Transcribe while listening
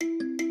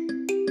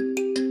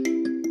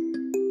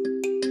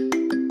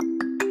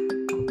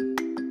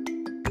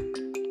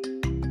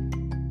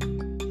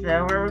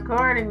So we're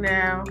recording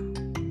now.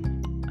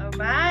 All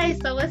right.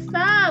 So what's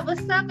up?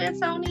 What's up,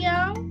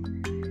 Antonio?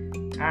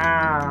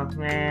 Oh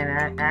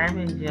man, I'm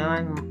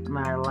enjoying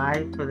my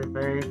life for the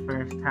very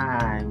first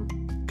time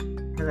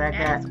because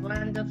That's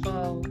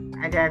wonderful.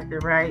 I got the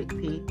right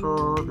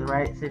people, the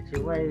right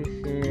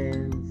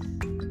situations,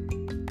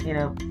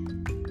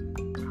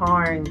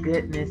 pouring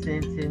goodness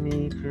into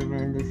me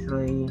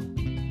tremendously,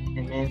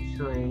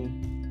 immensely.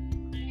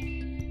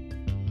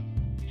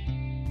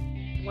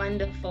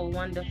 Wonderful,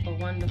 wonderful,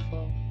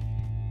 wonderful.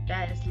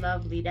 That is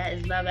lovely. That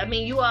is lovely. I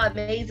mean, you are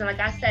amazing. Like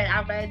I said,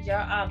 I read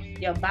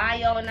your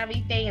bio and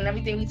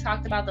everything we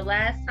talked about the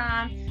last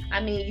time.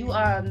 I mean, you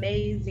are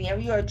amazing.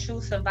 You are a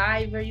true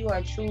survivor. You are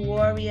a true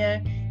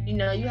warrior.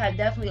 You have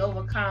definitely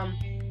overcome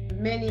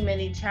many,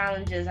 many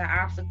challenges and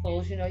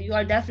obstacles. You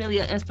are definitely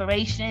an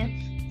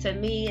inspiration to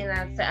me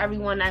and to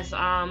everyone that's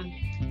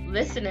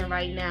listening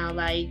right now.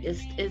 Like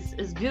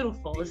it's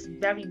beautiful. It's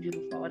very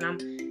beautiful, and I'm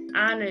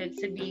honored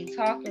to be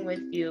talking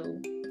with you.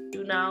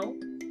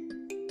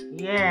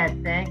 Yeah,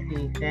 thank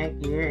you.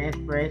 You're an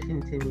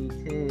inspiration to me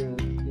too.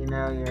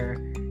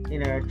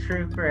 You're a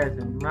trooper as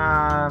a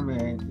mom,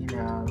 and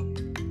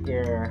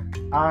you're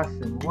an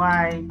awesome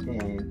wife,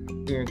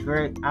 and you're a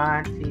great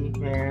auntie.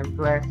 Man, I'm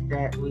blessed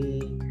that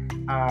we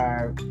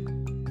are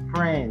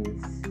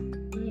friends.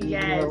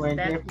 Yes, We're in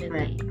definitely.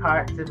 different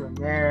parts of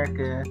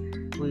America.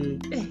 We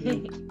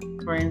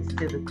friends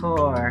to the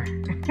core.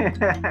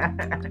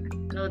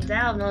 No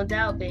doubt,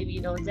 baby.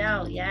 No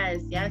doubt.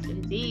 Yes,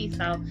 indeed.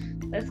 So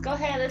let's go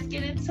ahead. Let's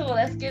get into it.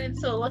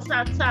 What's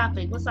our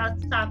topic?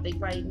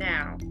 Right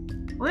now?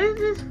 What is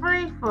this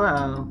free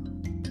flow?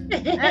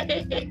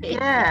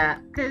 Yeah,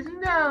 because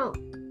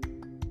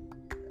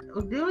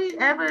do we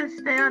ever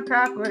stay on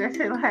top of what I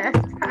said last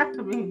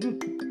time?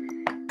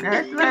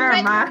 Let's let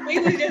our mind. We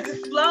was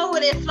just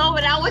flowing.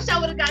 I wish I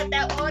would have got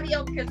that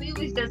audio because we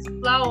was just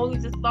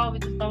flowing. It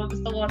was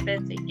so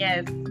authentic.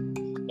 Yes,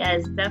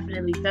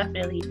 definitely.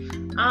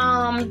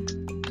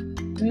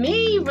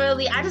 Me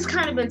really, I just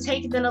kind of been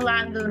taking in a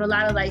lot, and doing a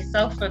lot of like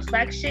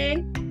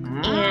self-reflection.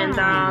 And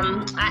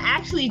I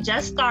actually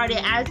just started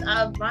as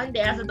of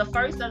Monday, as of the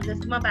first of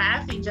this month. I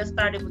actually just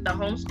started with the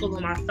homeschool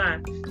of my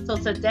son. So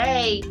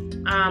today,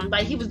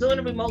 like he was doing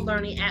the remote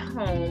learning at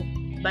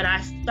home, but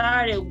I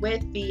started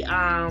with the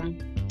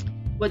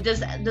with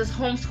this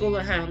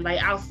homeschooling him,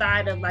 like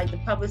outside of like the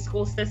public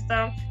school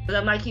system. Because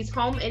I'm like, he's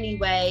home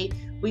anyway.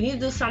 We need to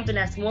do something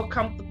that's more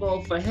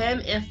comfortable for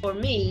him and for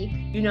me,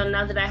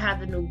 now that I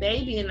have a new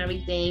baby and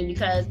everything,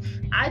 because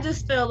I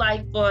just feel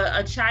like for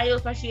a child,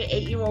 especially an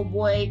 8-year-old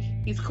boy,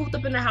 he's cooped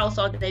up in the house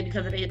all day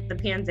because of the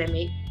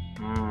pandemic.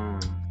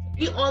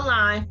 Be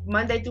online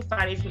Monday through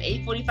Friday from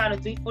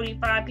 8:45 to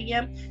 3:45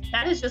 p.m.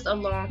 That is just a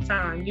long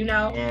time,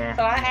 Yeah.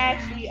 So I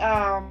actually,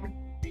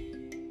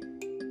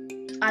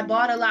 I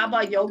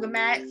bought yoga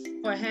mats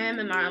for him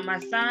and my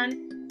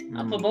son.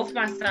 For both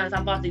my sons,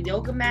 I bought the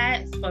yoga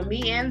mats for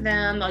me and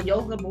them, a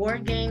yoga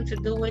board game to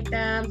do with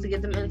them, to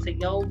get them into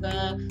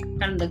yoga,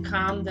 kind of to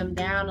calm them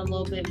down a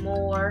little bit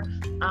more.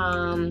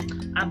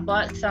 I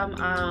bought some,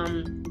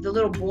 the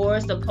little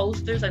boards, the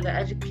posters, like the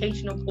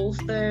educational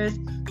posters,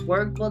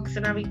 workbooks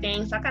and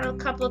everything. So I got a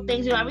couple of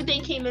things,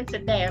 everything came in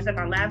today. I said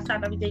my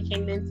laptop, everything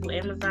came in through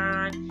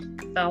Amazon.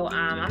 So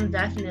I'm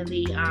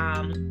definitely,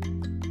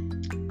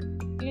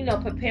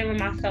 preparing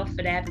myself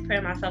for that,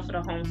 preparing myself for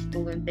the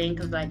homeschooling thing,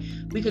 because like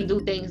we can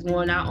do things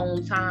more in our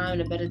own time,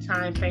 a better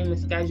time frame and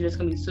schedule that's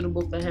gonna be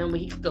suitable for him, where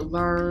he could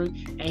learn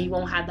and he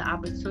won't have the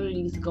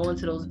opportunities to go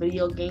into those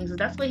video games. So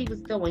that's what he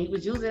was doing. He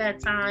was using that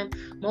time.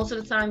 Most of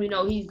the time,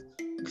 he's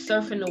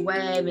surfing the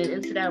web and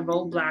into that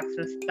Roblox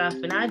and stuff.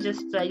 And I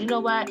just said, you know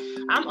what?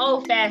 I'm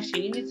old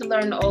fashioned. You need to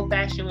learn the old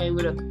fashioned way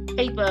with a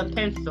paper and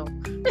pencil.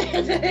 And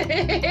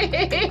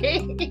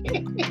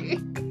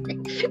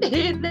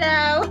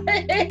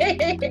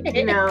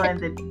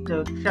the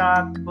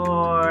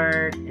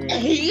chalkboard.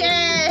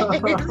 Yes.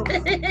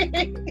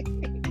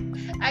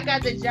 I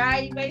got the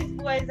giant base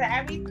boys and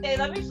everything.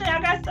 Let me show you. I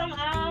got some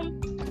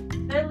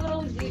the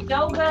little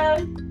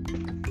yoga.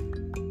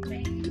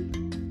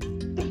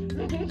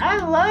 I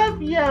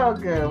love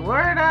yoga.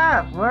 Word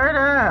up.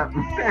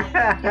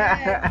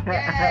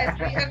 Yes.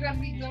 We are gonna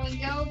be doing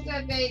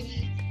yoga,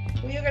 baby.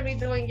 We are going to be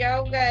doing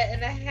yoga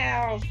in the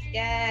house.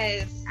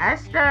 Yes. I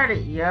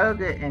started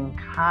yoga in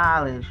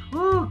college.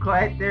 Whew,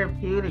 quite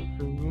therapeutic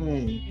for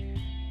me.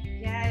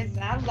 Yes,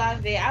 I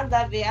love it. And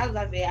I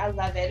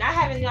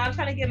haven't, I'm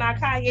trying to get my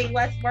Kanye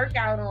West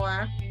workout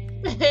on.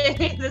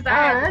 Since I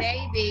have a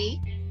baby.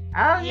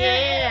 Oh,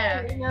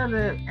 yeah.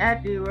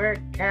 After you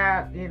work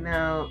out, you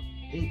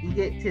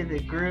get to the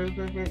groove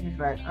of it. It's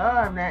like, oh,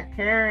 I'm not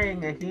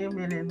carrying a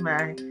human in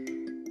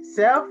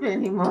myself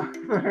anymore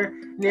for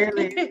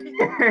nearly a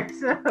year.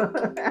 So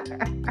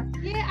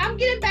yeah, I'm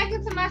getting back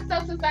into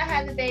myself since I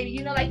had the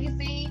baby. Like you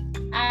see,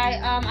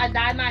 I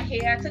dyed my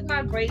hair. I took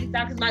my braids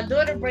out because my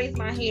daughter braids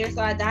my hair,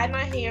 so I dyed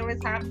my hair.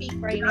 It's hot peak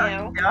right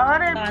now.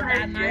 Daughter so I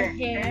dyed my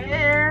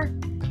hair.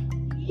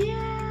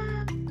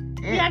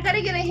 Yeah, I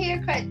gotta get a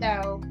haircut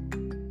though.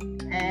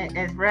 And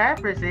as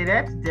rappers say,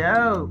 that's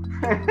dope.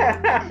 Yeah,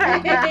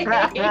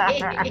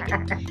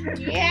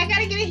 I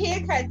gotta get a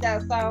haircut though.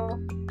 So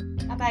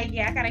I'm like,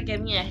 yeah, I gotta get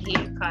me a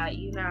haircut.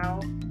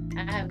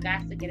 I have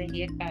got to get a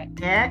haircut.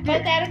 Yeah,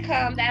 but that'll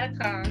come. That'll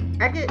come.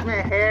 I get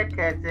my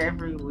haircuts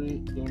every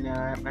week.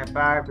 My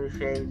barber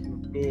shaves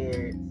my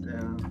beard,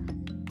 so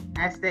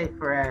I stay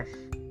fresh.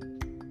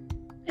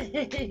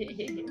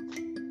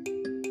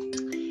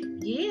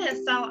 Yeah.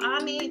 So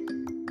I mean.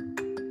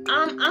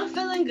 I'm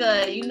feeling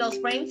good.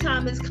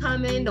 Springtime is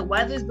coming. The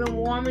weather's been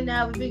warmer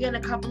now. We've been getting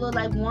a couple of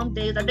warm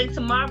days. I think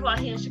tomorrow out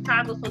here in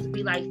Chicago is supposed to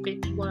be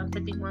 51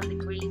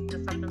 degrees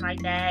or something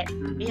like that.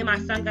 Mm-hmm. Me and my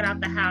son got out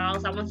the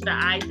house. I went to the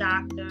eye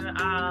doctor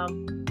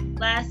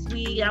last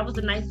week. That was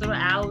a nice little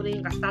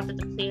outing. I stopped at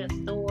the plant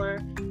store.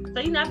 So,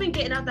 I've been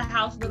getting out the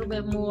house a little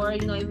bit more,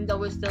 even though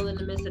we're still in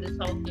the midst of this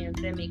whole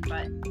pandemic.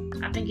 But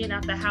I've been getting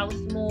out the house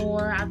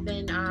more. I've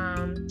been,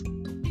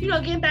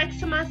 getting back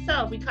to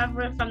myself,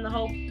 recovering from the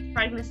whole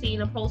pregnancy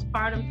and the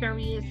postpartum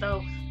period.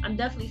 So I'm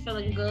definitely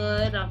feeling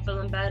good. I'm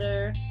feeling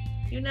better,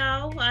 and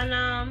I'm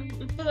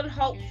feeling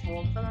hopeful.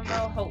 I'm feeling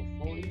real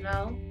hopeful,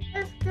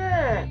 That's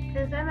good,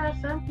 because I know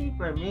some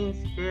people are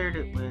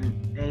mean-spirited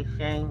when they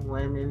shame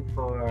women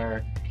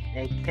for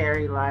they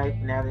carry life.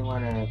 Now they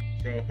want to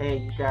say, hey,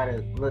 you got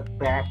to look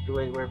back the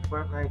way you were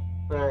before.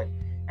 But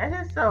that's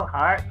just so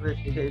heartless,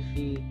 because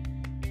she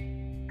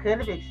could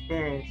have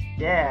experienced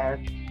death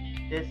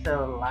just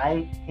so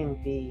life can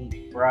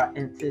be brought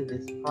into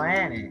this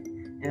planet.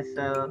 And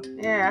so,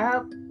 yeah, I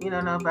hope,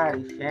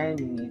 nobody's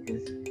shaming you,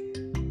 because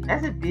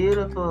that's a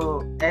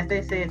beautiful, as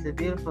they say, it's a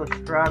beautiful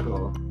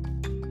struggle.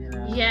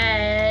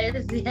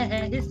 Yes.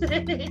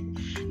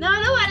 No,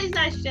 nobody's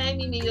not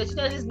shaming me. It's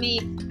just me.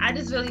 I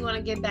just really want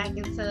to get back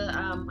into,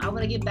 I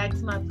want to get back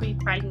to my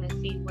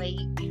pre-pregnancy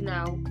weight,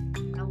 I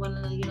want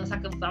to, so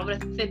I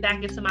want to fit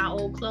back into my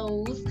old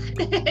clothes.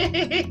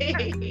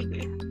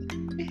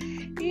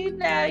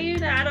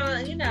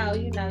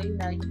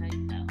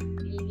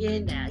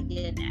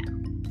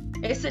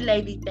 It's a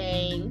lady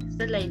thing.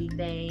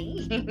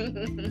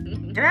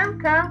 And I'm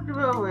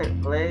comfortable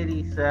with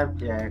lady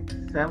subjects.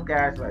 Some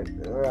guys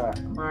ugh.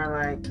 I'm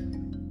more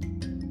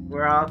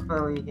we're all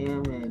fully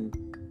human.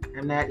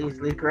 I'm not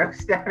easily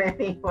grossed out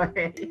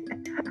anyway.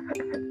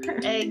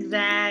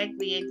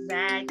 Exactly.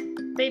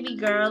 Baby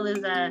girl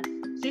is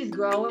she's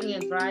growing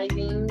and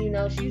thriving,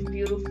 she's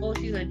beautiful,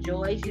 she's a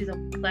joy, she's a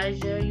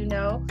pleasure,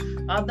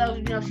 although,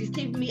 she's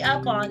keeping me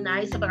up all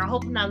night, so I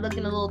hope I'm not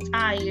looking a little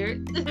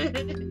tired.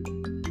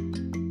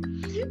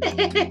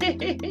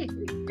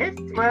 It's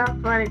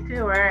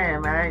 12:22 where I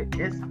am, right?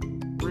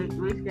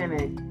 We're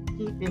gonna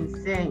keep in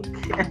sync.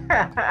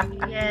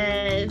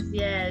 Yes,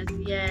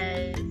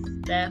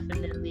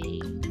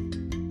 definitely.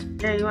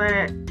 Yeah, you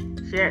wanna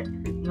share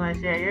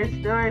your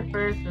story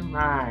first or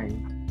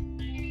mine?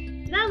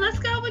 No, let's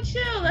go with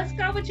you. I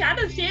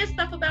done shared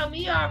stuff about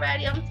me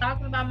already. I'm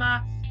talking about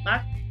my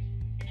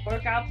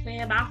workout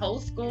plan, my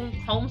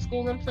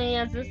homeschooling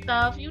plans and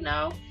stuff,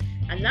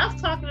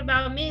 Enough talking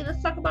about me.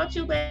 Let's talk about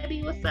you,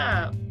 baby. What's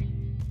up?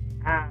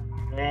 Oh,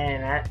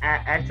 man,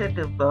 I took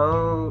a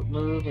bold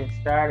move and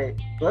started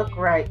book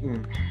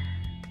writing.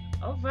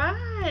 All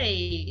right.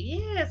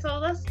 Yeah, so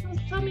let's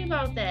tell me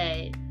about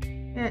that.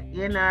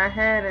 Yeah, I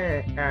had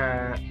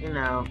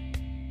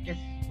it's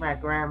my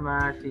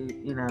grandma, she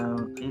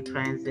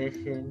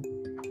transitioned.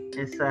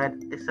 And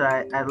so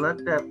I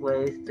looked up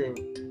ways to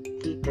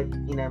keep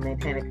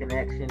maintain a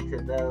connection to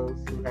those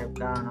who have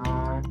gone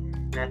on.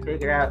 And I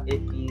figured out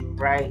if you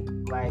write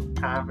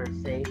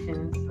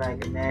conversations,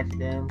 imagine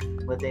them,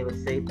 what they would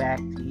say back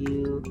to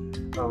you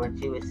or what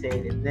you would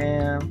say to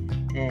them.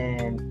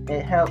 And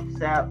it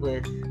helps out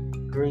with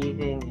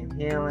grieving and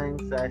healing.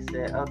 So I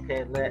said,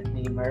 okay, let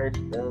me merge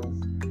those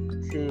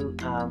two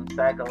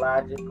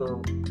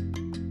psychological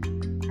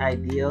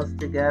ideals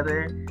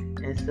together.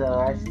 And so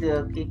I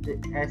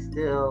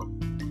still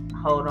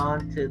hold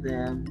on to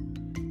them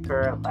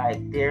for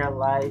dear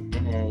life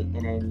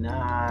in a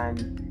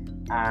non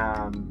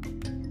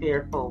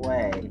fearful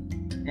way.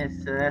 And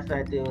so that's what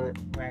I do with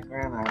my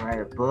grandma. I write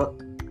a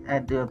book. I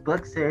do a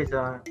book series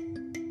on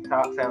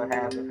talks I would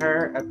have with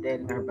her,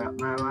 updating her about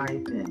my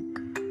life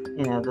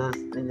and those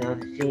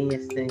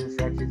genius things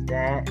such as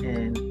that.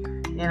 And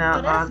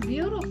that's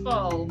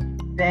beautiful.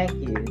 Thank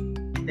you.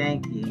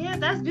 Yeah,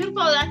 that's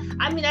beautiful.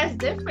 That's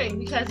different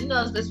because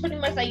it's pretty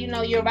much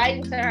you're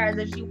writing to her as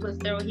if she was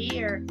still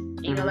here.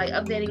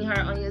 Updating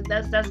her on your.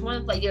 That's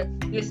one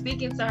you're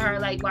speaking to her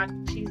while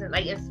she's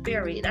in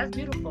spirit. That's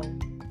beautiful.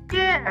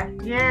 Yeah.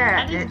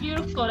 That is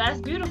beautiful. That's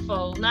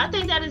beautiful. No, I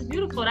think that is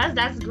beautiful.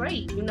 That's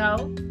great.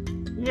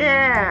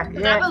 Yeah.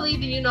 I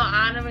believe in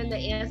honoring the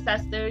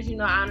ancestors.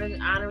 Honoring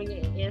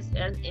the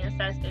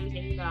ancestors,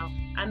 and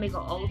I make an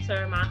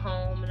altar in my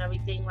home and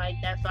everything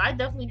like that. So I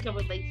definitely can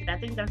relate to that. I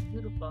think that's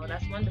beautiful.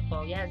 That's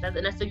wonderful. Yeah,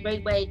 that's a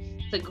great way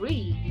to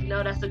grieve.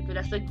 That's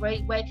a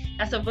great way.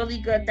 That's a really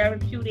good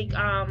therapeutic.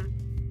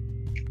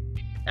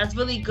 That's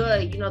really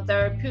good.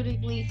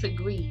 Therapeutically to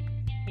grieve.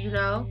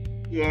 Yeah.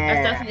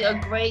 That's definitely a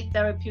great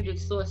therapeutic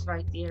source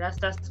right there.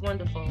 That's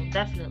wonderful.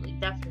 Definitely.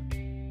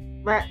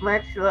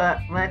 much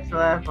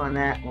love on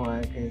that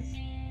one. Cause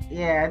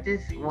yeah, I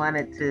just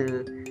wanted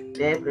to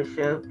be able to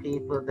show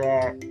people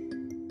that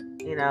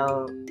you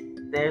know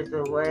there's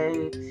a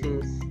way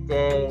to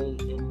stay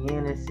in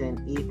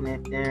unison even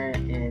if they're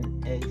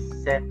in a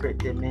separate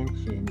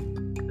dimension.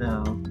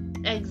 So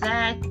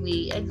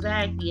Exactly. And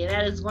that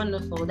is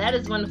wonderful. That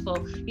is wonderful.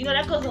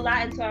 That goes a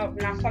lot into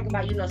when I talk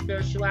about,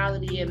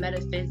 spirituality and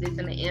metaphysics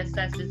and the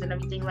ancestors and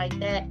everything like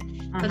that.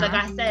 Because like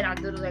I said, I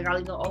leave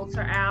an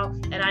altar out.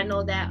 And I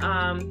know that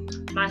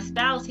my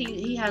spouse,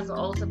 he has an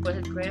altar for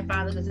his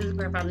grandfather because his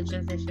grandfather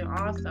transitioned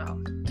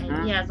also.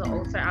 And he has an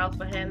altar out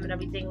for him and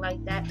everything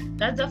like that.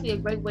 That's definitely a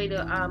great way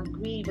to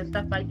grieve and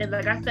stuff like that.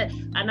 Like I said,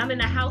 and I'm in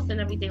the house and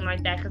everything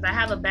like that because I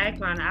have a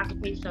background in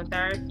occupational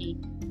therapy.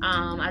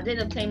 I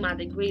didn't obtain my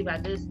degree, but I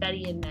did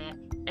study in that.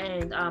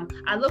 And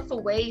I look for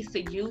ways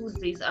to use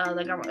these.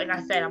 Like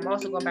I said, I'm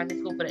also going back to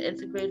school for the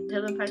integrated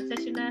healing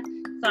practitioner.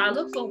 So I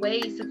look for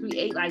ways to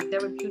create like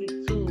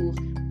therapeutic tools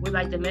with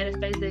like the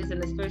metaphysics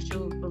and the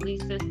spiritual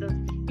belief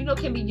systems,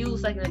 can be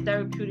used like in a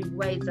therapeutic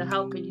way to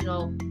help with,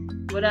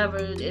 whatever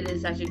it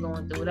is that you're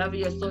going through, whatever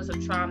your source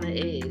of trauma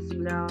is,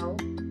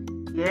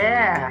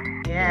 Yeah.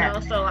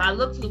 So I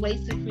look for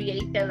ways to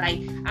create that.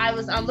 Like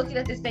I'm looking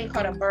at this thing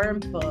called a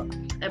burn book,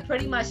 and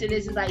pretty much it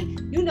is like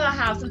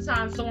how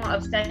sometimes someone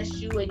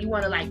upsets you and you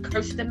want to like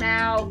curse them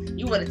out,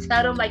 you want to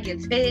tell them like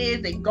it's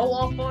his and go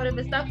off on them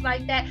and stuff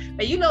like that.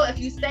 But if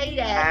you say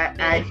that,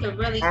 it can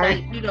really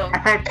I've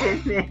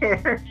been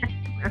there.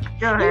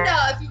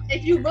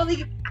 if you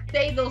really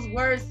say those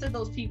words to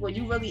those people,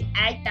 you really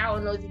act out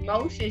on those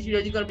emotions,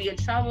 you're gonna be in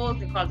trouble, it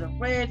can cause a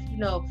rift,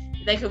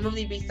 there could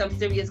really be some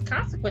serious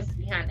consequences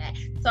behind that.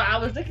 So I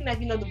was looking at,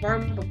 the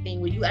burn book thing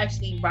where you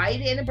actually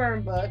write it in a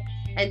burn book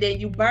and then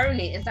you burn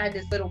it inside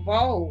this little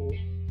bowl,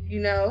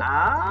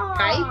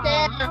 write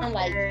down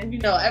like,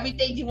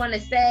 everything you want to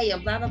say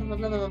and blah, blah, blah,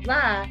 blah, blah,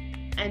 blah.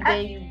 And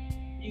then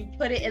you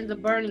put it in the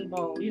burning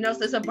bowl, so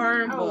it's a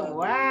burn book. Oh,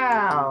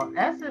 wow.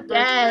 That's a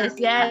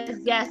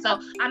Yes. So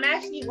I'm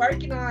actually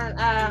working on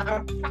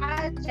a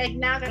project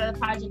now. I got a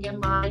project in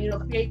mind,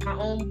 create my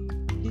own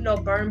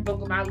burn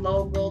book with my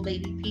logo,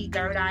 Lady P,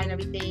 Third Eye, and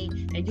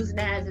everything, and using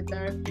that as a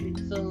therapeutic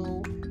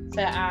tool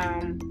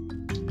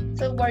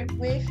to work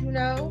with,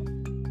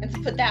 and to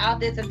put that out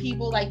there to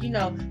people, like,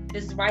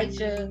 just write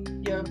your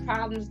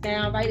problems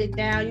down, write it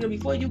down,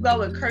 before you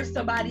go and curse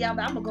somebody out.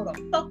 I'm gonna go the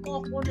fuck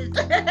off on this,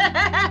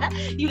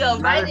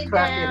 write it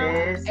down,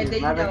 and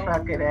then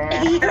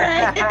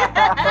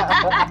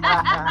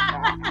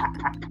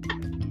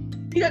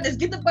just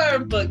get the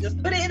burn book,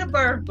 just put it in a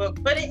burn book,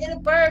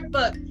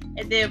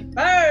 and then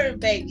burn,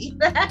 baby.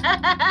 So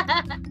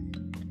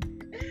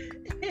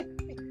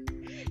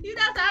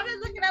I've been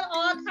looking at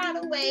all kind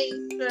of ways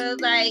to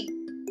like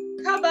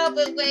come up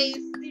with ways,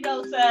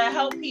 to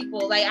help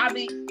people. Like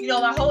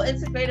my whole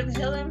integrative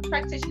healing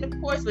practitioner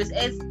course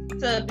is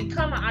to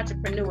become an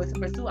entrepreneur, to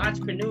pursue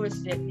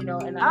entrepreneurship, in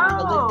a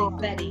holistic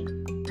setting.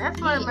 That's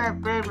one of my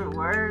favorite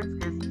words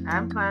because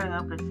I'm planning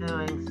on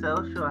pursuing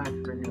social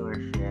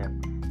entrepreneurship.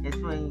 It's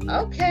when you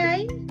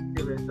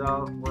to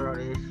resolve world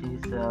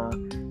issues. So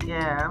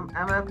yeah,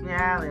 I'm up your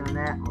alley on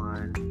that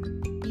one.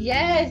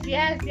 Yes.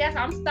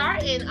 I'm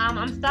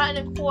starting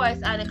a course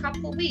in a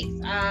couple of weeks.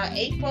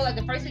 April, like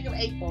the first week of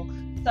April.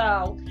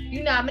 So,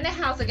 I'm in the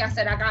house. Like I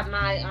said, I got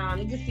my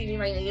you can see me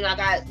right now. I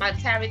got my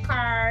tarot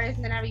cards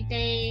and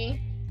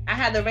everything. I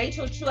have the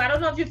Rachel True. I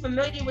don't know if you're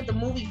familiar with the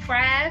movie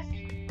Craft.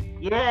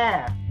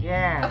 Yeah.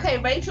 Okay,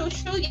 Rachel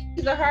True.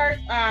 These are her.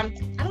 I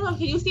don't know.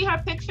 Can you see her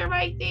picture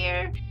right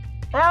there?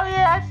 Oh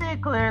yeah, I see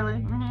it clearly.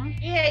 Mm-hmm.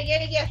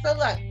 Yeah. So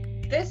look.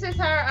 This is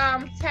her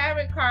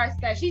tarot card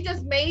set. She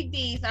just made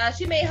these.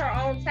 She made her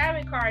own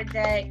tarot card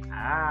deck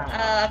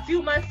a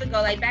few months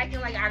ago, like back in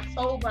like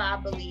October, I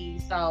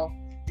believe. So,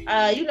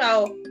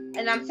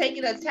 and I'm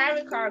taking a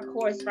tarot card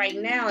course right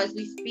now as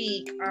we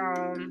speak.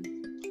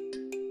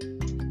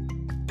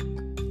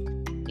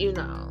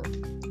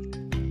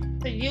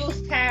 To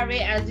use tarot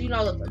as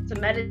to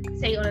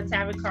meditate on the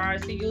tarot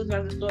cards, to use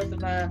as a source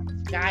of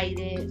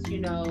guidance.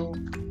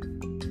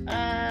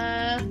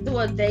 Do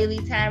a daily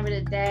tarot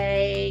a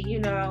day,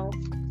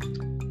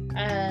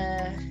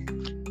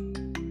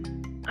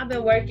 I've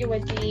been working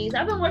with these.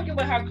 I've been working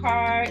with her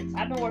cards. A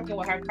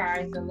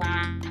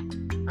lot.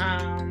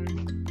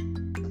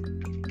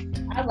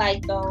 I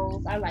like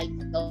those.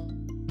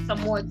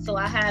 Some more. So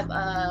I have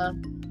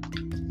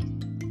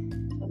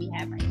what we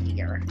have right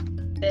here?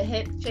 The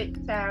Hip Chick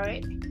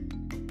Tarot.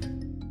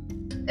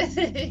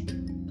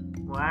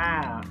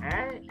 Wow.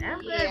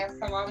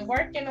 So I'm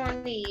working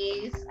on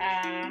these.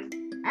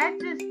 I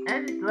just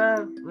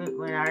love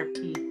when our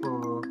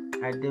people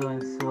are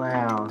doing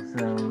swell.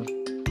 So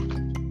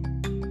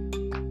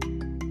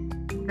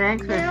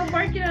thanks for. I'm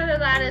working on a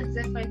lot of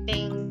different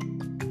things.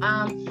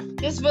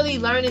 Just really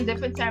learning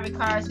different tarot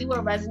cards, see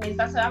what resonates.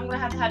 I said I'm gonna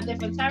have to have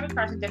different tarot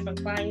cards with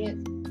different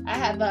clients. I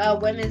have a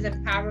women's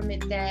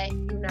empowerment deck.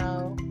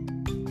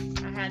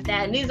 I have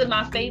that. And these are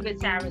my favorite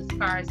tarot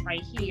cards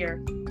right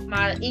here.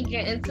 My Ink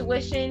and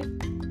Intuition.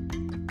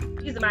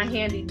 These are my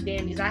handy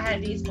dandies. I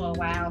had these for a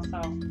while,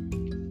 so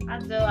I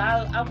do.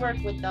 I work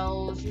with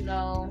those,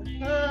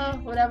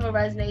 whatever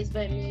resonates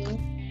with me.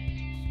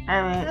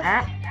 I mean,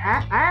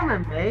 I'm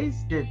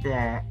amazed at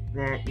that.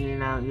 That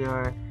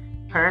you're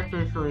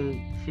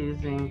purposely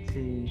choosing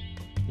to,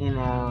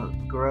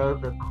 grow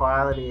the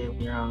quality of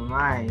your own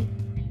life.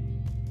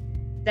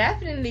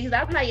 Definitely, 'cause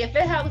I'm like, if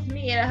it helps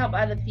me, it'll help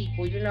other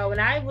people. When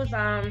I was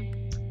my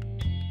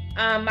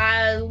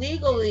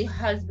legally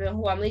husband,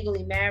 who I'm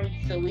legally married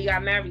to, we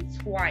got married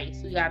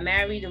twice. We got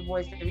married,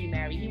 divorced, and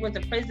remarried. He went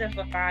to prison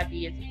for 5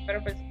 years. He was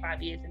federal prison for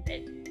 5 years, and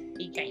then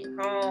he came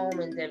home,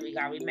 and then we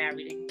got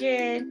remarried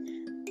again.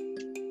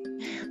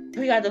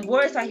 We got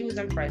divorced while he was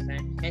in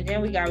prison, and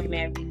then we got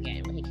remarried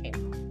again when he came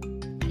home.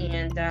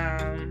 And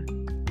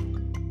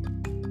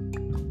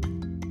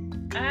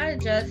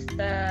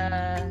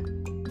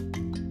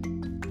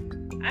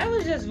I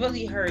was just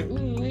really hurt.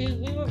 We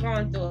were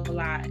going through a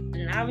lot,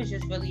 and I was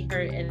just really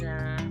hurt. And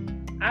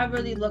I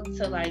really looked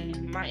to like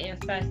my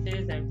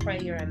ancestors and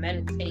prayer and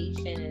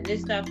meditation, and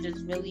this stuff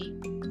just really,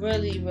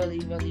 really, really,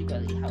 really,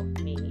 really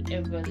helped me.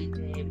 It really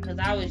did, because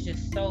I was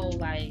just so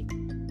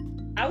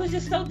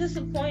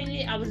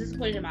disappointed. I was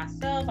disappointed in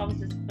myself. I was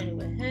disappointed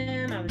with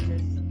him. I was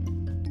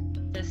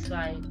just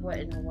like, what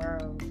in the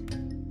world?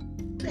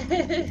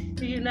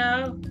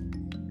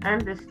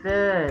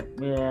 Understood.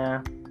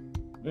 Yeah.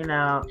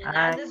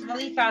 I just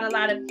really found a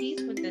lot of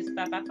peace with this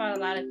stuff. I found a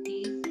lot of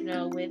peace,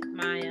 with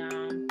my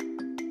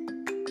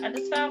I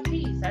just found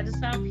peace. I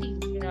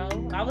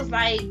was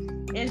like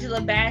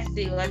Angela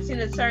Bassett, like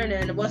Tina Turner,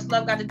 and what's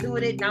love got to do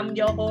with it? Nam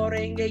yo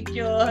horenge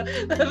kyo.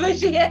 But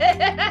she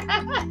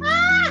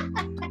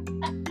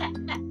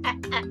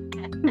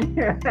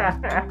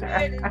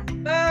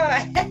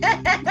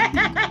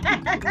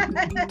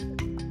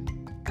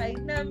like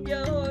nam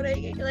yo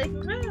horenge, like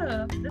for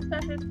real. This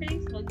stuff is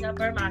peaceful. I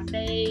burn my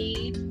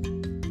sage.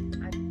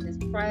 I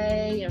just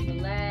pray and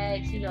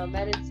relax,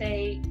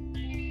 meditate.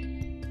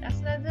 That's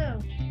what I do.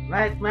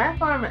 Like my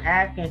form of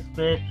acting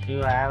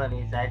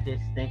spiritualities, I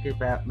just think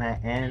about my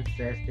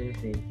ancestors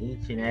in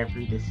each and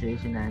every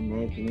decision I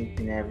make, and each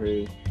and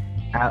every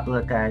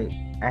outlook I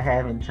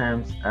have in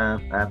terms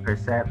of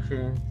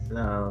perception.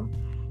 So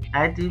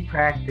I do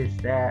practice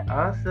that.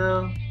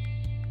 Also,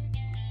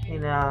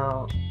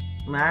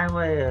 my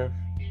way of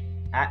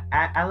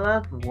I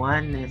love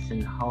oneness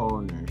and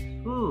wholeness.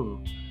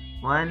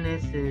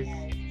 Oneness is,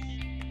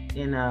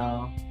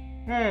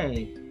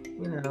 hey,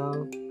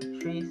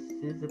 Patrice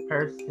is a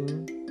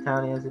person,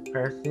 Tony is a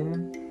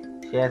person.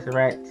 She has the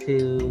right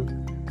to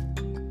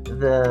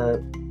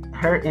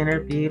her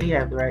inner beauty. I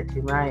have the right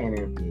to my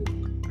inner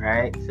beauty,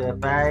 right? So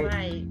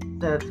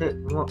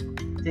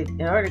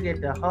in order to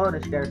get the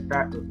wholeness, you got to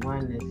start with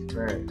oneness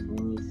first.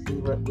 When we see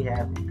what we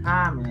have in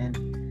common,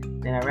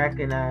 then I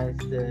recognize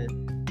the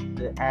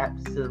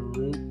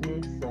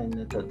absoluteness and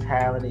the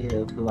totality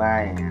of who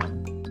I am.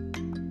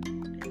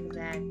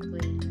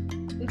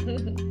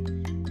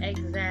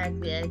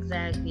 Exactly.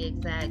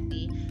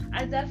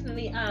 I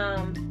definitely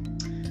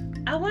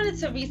I wanted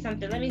to read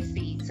something. Let me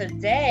see.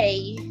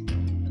 Today,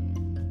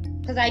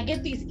 because I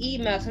get these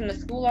emails from the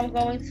school I'm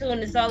going to,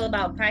 and it's all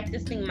about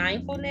practicing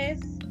mindfulness.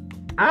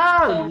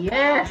 Oh,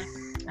 yes.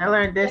 I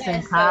learned this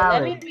in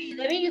college. So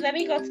let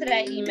me go to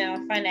that email,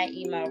 find that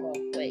email real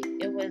quick.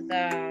 It was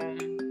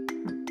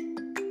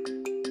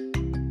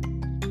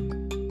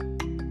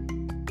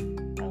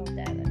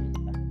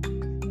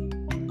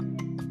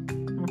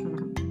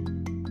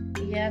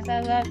yes, I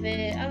love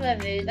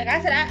it. Like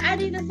I said, I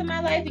need this in my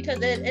life because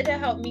it'll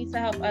help me to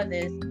help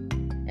others.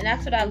 And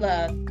that's what I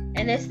love.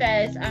 And it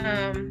says,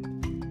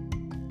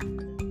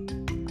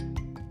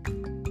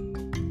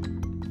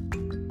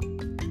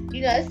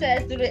 it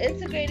says, through the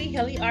Integrated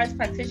Healing Arts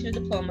Practitioner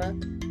Diploma,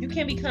 you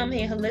can become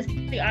a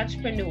holistic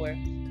entrepreneur.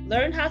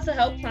 Learn how to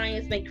help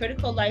clients make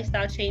critical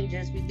lifestyle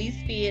changes, release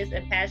fears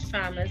and past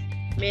traumas,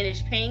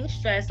 manage pain,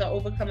 stress, or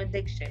overcome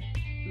addiction.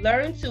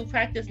 Learn to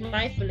practice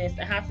mindfulness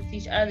and how to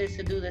teach others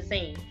to do the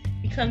same.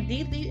 Become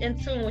deeply in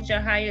tune with your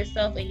higher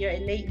self and your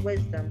innate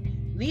wisdom.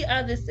 Lead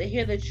others to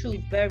hear the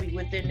truth buried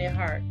within their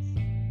hearts.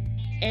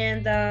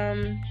 And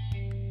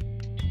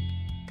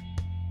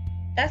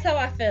that's how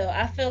I feel.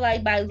 I feel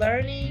like by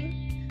learning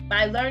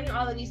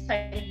all of these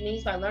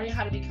techniques, by learning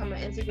how to become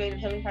an integrated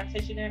healing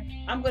practitioner,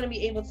 I'm going to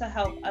be able to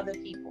help other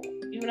people.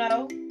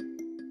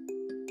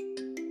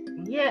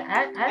 Yeah,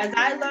 as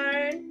I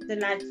learn,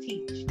 then I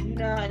teach.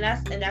 And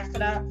that's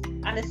what I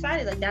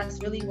decided. Like that's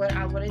really what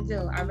I want to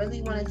do. I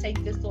really want to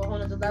take this to a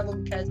whole other level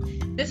because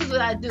this is what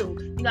I do.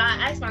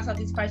 I ask myself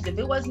these questions. If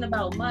it wasn't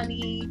about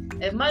money,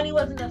 if money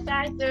wasn't a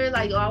factor,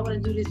 like I want to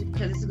do this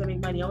because this is gonna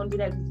make money. I want to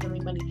do that because it's gonna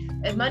make money.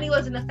 If money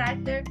wasn't a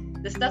factor,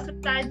 the stuff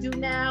that I do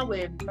now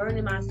with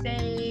burning my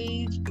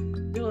sage,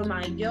 doing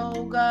my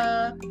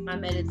yoga, my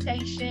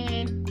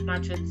meditation, my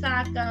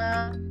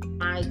tritaka,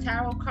 my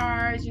tarot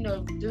cards,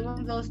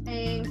 doing those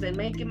things and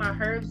making my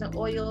herbs and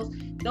oils.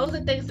 Those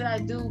are things that I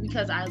do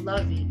because I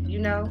love it,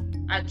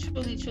 I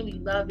truly, truly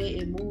love it.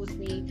 It moves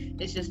me.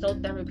 It's just so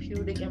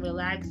therapeutic and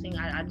relaxing.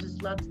 I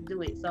just love to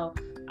do it. So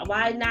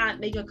why not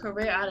make a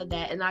career out of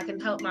that? And I can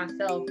help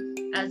myself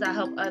as I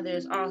help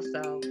others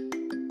also.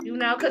 You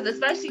know, because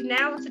especially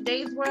now in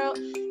today's world,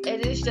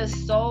 it is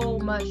just so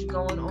much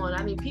going on.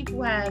 I mean,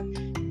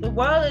 the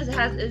world is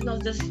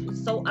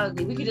just so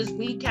ugly. We could just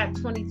recap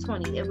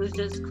 2020. It was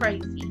just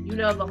crazy. You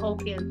know, the whole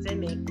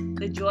pandemic,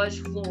 the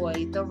George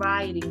Floyd, the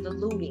rioting, the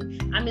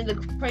looting. I mean, the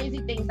crazy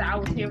things that I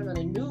was hearing on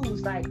the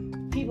news, like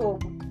people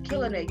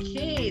killing their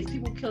kids,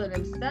 people killing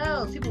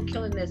themselves, people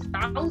killing their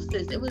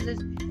spouses. It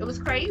was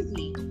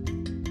crazy.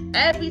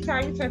 Every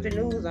time you turn the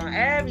news on,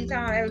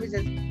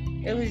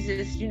 it was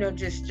just, you know,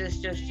 just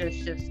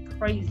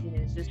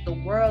craziness. Just the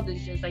world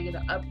is just like in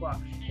an uproar,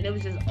 and it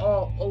was just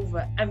all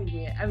over,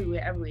 everywhere.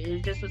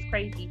 It just was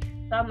crazy.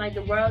 So I'm like,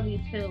 the world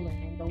needs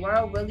healing. The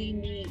world really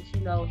needs,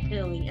 you know,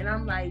 healing. And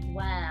I'm like,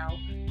 wow,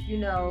 you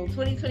know,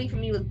 2020 for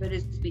me was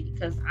bittersweet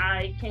because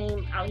I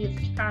came out here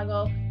to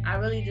Chicago. I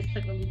really just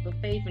took a leap of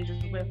faith and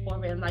just went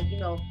forward. And like, you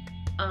know,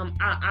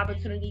 our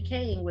opportunity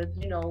came with,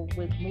 you know,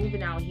 with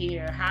moving out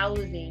here,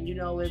 housing, you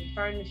know, with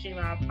furnishing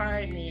our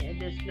apartment, and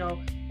just, you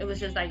know, it was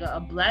just like a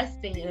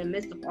blessing in the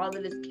midst of all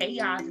of this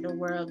chaos in the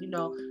world. You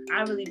know,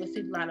 I really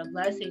received a lot of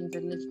blessings,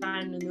 and just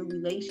finding a new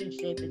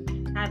relationship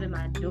and having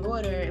my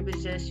daughter. It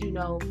was just, you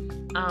know,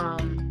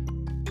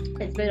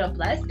 it's been a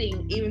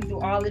blessing even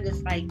through all of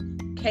this like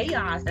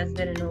chaos that's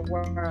been in the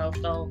world.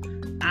 So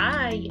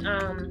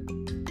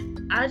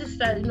I just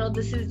said, you know,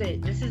 this is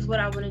it. This is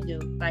what I want to do.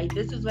 Like,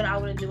 this is what I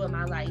want to do in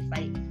my life.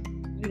 Like,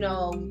 you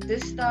know,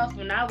 this stuff,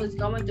 when I was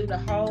going through the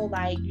whole,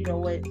 like, you know,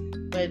 with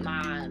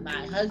my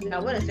husband, I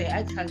wouldn't say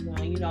ex-husband,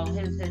 you know,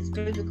 his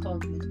physical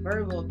abuse,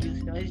 verbal abuse,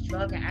 you know, his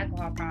drug and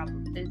alcohol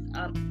problems,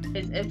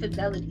 his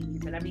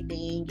infidelities and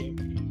everything,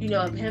 and, you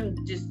know, him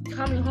just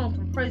coming home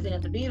from prison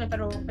after being in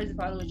federal prison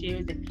for all those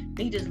years, and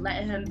me just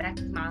letting him back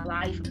into my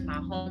life, my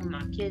home,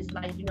 my kids'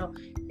 life, you know,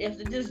 if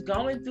just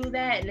going through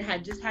that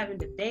and just having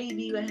the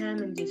baby with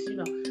him, and just, you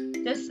know,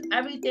 just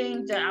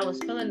everything that I was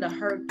feeling, the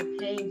hurt, the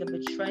pain, the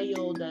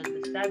betrayal, the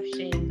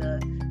deception, the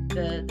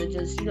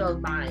just, you know,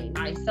 my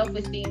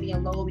self-esteem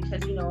being low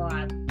because, you know,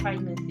 I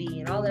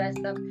pregnancy and all of that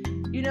stuff,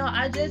 you know,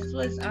 I just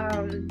was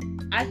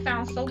I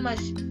found so much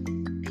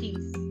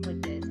peace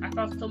with this. I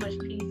found so much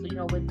peace, you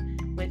know, with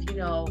you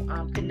know,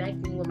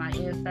 connecting with my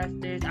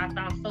ancestors. I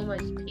found so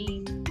much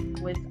peace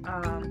with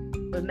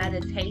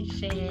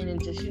meditation,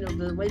 and just, you know,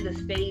 the way the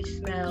sage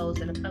smells,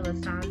 and the Palo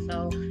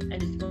Santo, and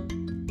just going to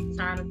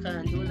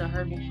Hanukkah and doing the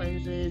herbal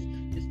cleanses,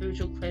 the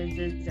spiritual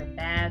cleanses and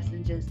baths,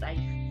 and just like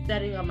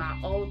setting up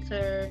my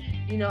altar.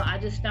 You know, I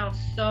just found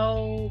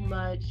so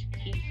much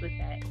peace with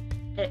that.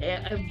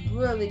 It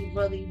really,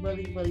 really,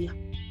 really, really.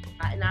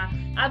 And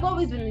I've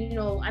always been, you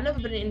know, I never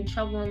been in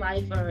trouble in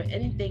life or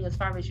anything as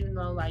far as, you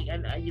know, like,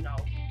 you know,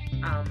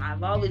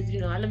 I've always, you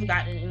know, I never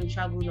gotten in any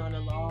trouble, you know, in the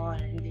law or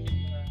anything.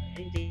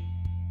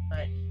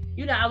 But,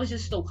 you know, I was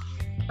just so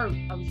hurt.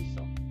 I was just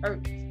so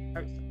hurt.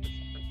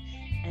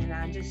 And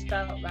I just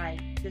felt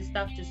like this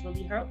stuff just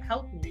really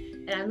helped me.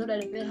 And I knew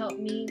that if it helped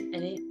me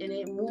and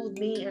it moved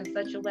me in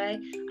such a way,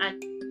 I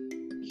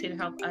can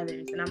help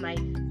others. And I'm like,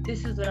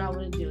 this is what I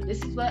want to do.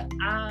 This is what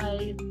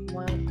I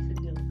want to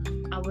do.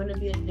 I want to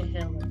be a healer.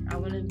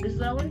 This is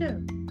what I want to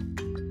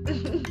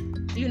do.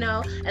 You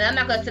know, and I'm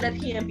not gonna sit up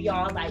here and be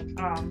all like,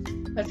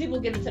 because people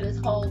get into this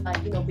whole,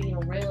 like, you know, being a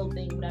real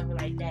thing, whatever,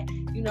 like that.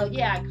 You know,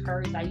 yeah, I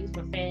curse, I use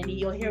profanity.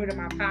 You'll hear it in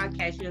my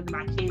podcast. You know,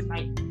 my kids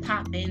might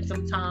pop in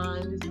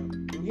sometimes.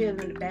 You hear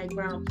them in the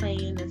background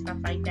playing and stuff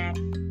like that.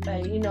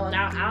 But, you know, and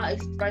I'll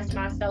express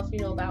myself, you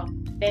know, about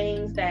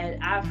things that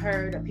I've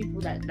heard of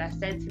people that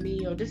said to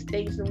me, or just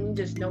things from me,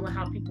 just knowing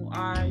how people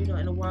are, you know,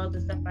 in the world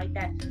and stuff like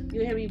that.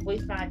 You hear me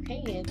voice my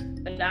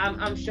opinion, but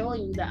I'm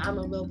showing you that I'm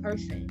a real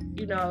person.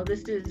 You know,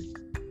 this is,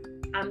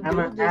 I'm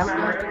doing this because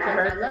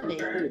I love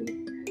it.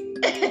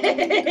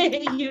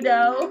 You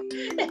know,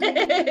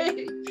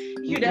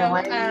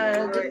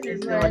 this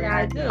is what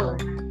I do.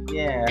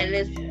 Yeah.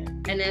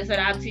 And that's what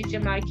I'm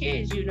teaching my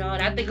kids, you know.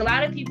 And I think a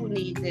lot of people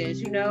need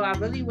this, you know. I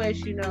really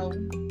wish, you know,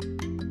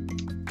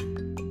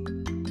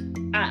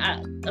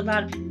 a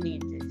lot of people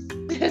need this.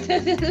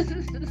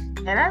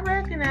 And I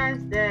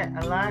recognize that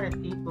a lot of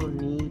people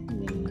need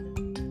me.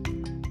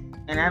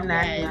 And I'm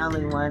not the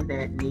only one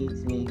that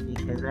needs me,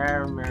 because I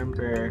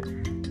remember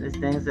the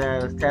things that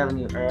I was telling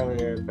you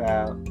earlier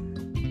about.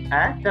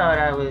 I thought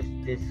I was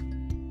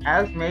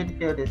made to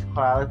feel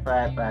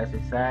disqualified by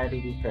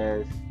society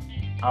because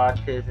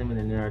autism in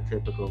a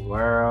neurotypical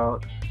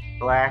world,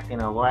 black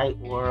in a white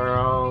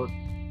world,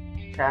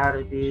 child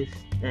abuse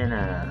in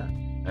a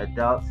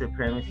adult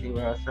supremacy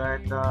world. So I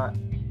thought,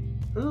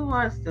 who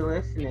wants to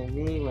listen to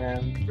me when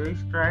I'm 3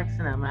 strikes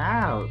and I'm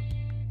out?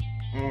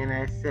 And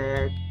I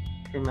said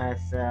to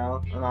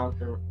myself, along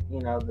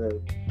with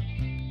the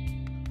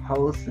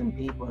wholesome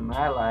people in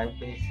my life,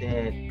 they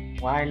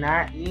said, why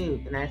not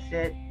you? And I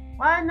said,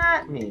 why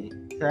not me?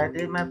 So I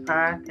did my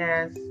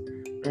podcast,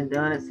 been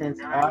doing it since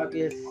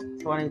August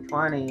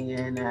 2020,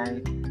 and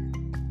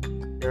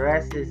the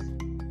rest is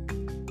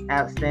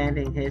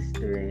outstanding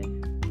history.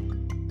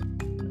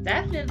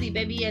 Definitely,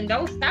 baby, and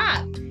don't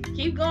stop.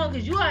 Keep going,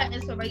 because you are an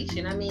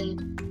inspiration. I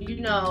mean,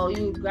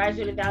 you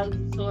graduated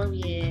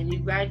valedictorian,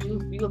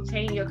 you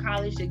obtained your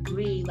college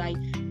degree. Like,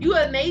 you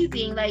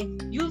amazing. Like,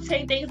 you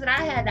obtained things that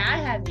I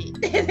haven't.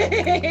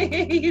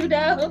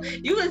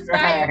 You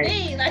inspire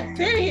me. Like,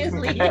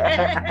 seriously.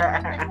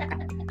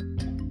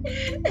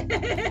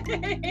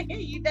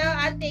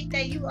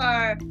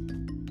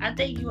 I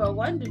think you are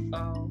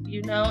wonderful,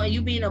 and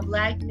you being a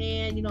Black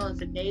man, in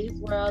today's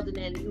world, and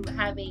then you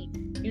having,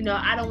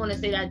 I don't want to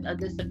say that a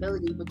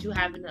disability, but you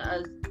having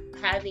the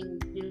autism,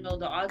 you know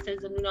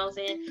what I'm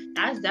saying?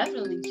 That's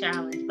definitely a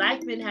challenge.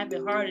 Black men have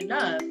it hard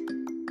enough.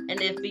 And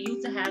then for you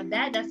to have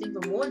that's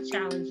even more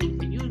challenging.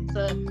 For you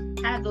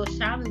to have those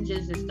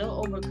challenges and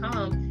still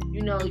overcome,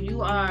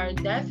 you are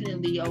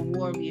definitely a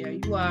warrior.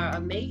 You are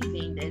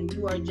amazing. And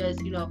you are just,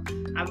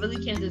 I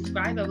really can't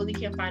describe it. I really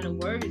can't find the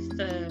words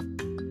to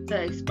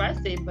express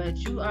it, but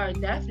you are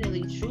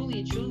definitely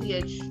truly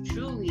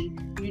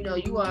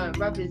you are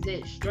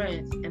represent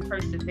strength and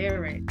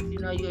perseverance.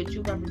 You're a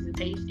true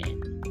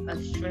representation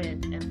of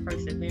strength and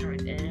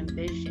perseverance and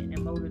ambition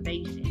and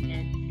motivation,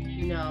 and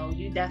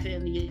you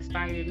definitely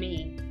inspire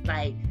me.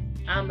 Like,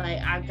 I'm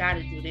like, I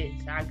gotta do this,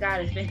 I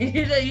gotta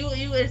finish.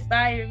 You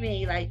inspire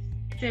me, like,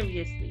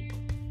 seriously.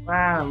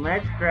 Wow,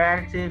 much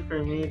gratitude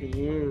from me to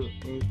you,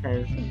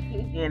 because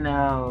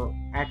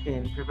I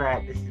can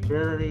provide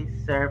disability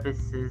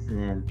services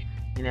and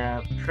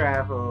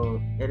travel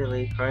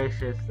Italy,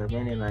 Croatia,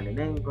 Slovenia, London,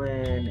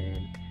 England,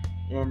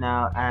 and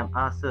I'm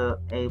also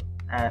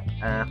at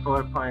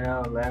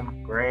 4.0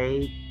 11th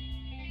grade,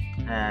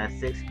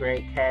 6th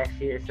grade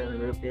cashier selling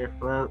root beer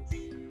floats.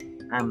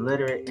 I'm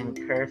literate in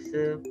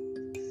cursive,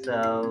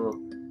 so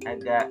I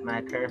got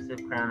my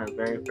cursive crown on the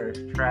very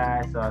first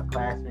try. Saw a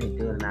classmate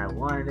do it and I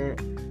wanted it.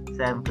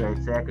 7th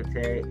grade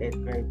secretary,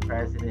 8th grade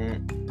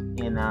president.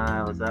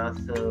 I was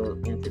also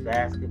into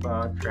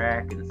basketball,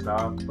 track, and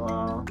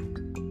softball.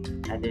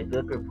 I did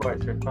book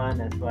reports for fun.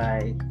 That's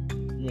why,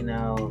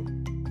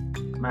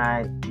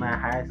 my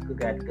high school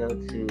got to go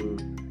to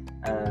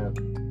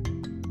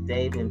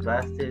Dave and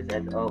Buster's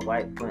at the old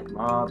White Flint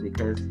Mall,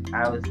 because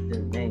I was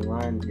the main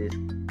one just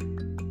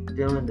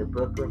doing the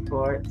book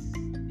reports.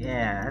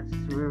 Yeah, I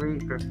just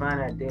read for fun.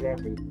 I did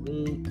every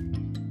week.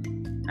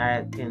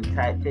 I can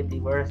type 50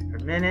 words per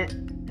minute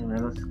in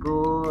middle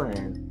school,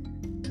 and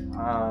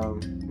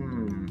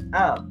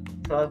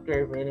 12th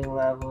grade reading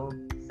level,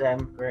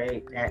 7th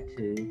grade, that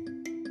too.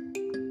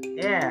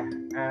 Yeah,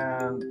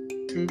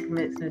 2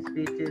 commencement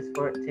speeches,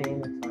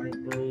 14 and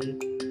 23.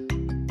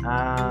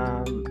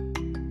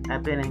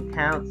 I've been in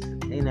I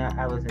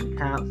was in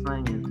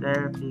counseling and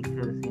therapy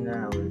because, I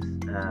was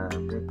a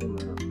victim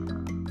of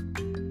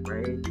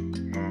rape,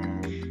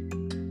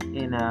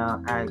 and,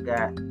 I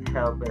got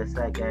help at a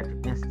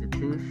psychiatric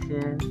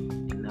institution.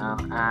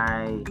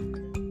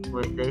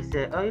 They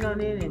said, oh, you don't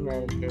need any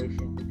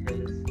medication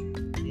because,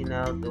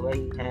 the way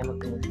you handle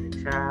things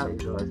as a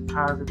child is always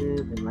positive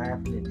and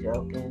laughing and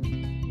joking.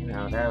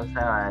 That was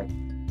how I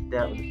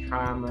dealt with the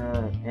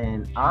trauma,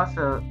 and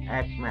also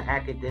my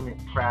academic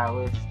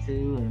prowess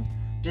too, and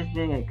just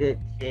being a good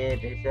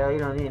kid. They said, oh, you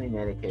don't need any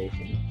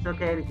medication. It's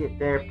okay to get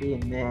therapy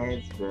and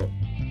meds, but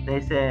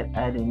they said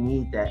I didn't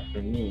need that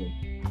for me.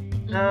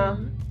 So,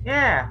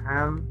 yeah,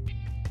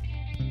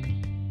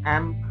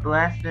 I'm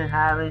blessed and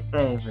highly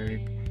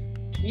favored.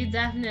 You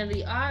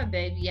definitely are,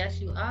 baby. Yes,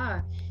 you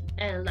are.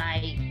 And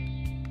like,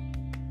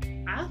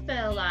 I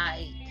feel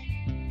like,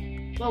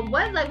 well,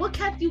 what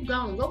kept you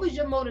going? What was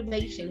your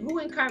motivation? Who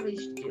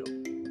encouraged you?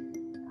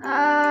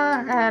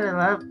 I had a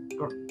lot of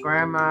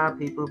grandma.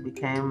 People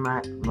became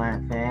my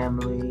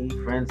family,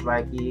 friends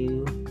like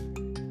you.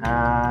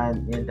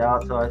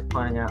 Adults always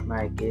pointing out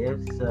my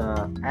gifts.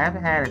 I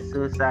haven't had a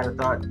suicidal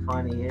thought in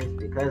 20 years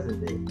because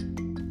of it.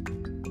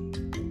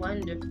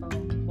 Wonderful,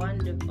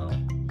 wonderful.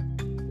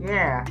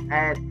 Yeah, I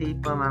had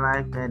people in my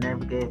life that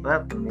never gave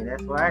up on me.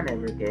 That's why I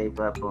never gave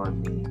up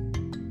on me.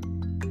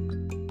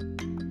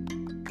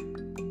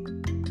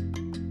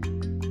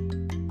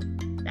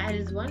 That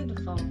is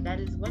wonderful. That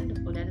is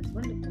wonderful. That is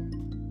wonderful.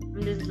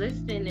 I'm just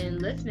listening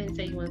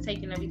to you and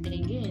taking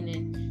everything in.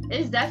 And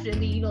it's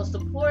definitely,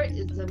 support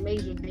is a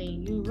major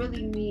thing. You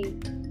really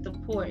need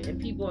support and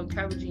people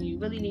encouraging you. You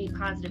really need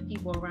positive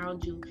people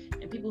around you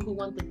and people who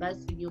want the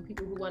best for you,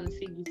 people who want to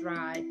see you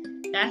thrive.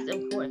 That's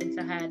important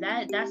to have.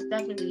 That's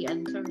definitely a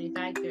determining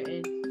factor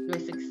in your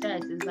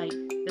success. Is like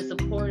the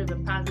supportive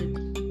and positive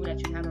people that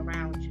you have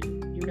around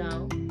you,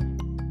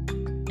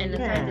 And the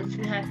fact that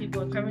you have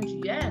people encourage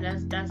you,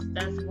 that's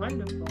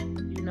wonderful,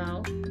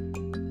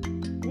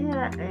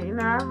 Yeah,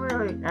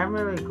 I'm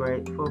really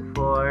grateful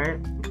for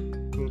it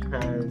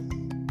because,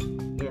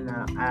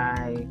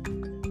 I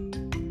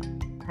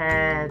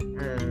had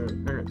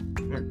an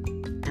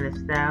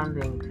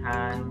astounding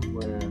time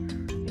with,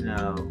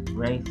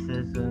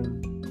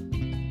 racism.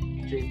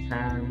 2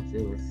 times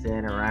it was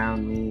said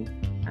around me,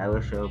 I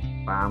wish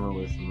Obama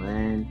was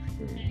lynched,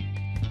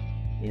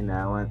 and,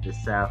 I wish the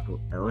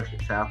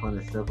South won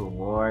the Civil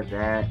War,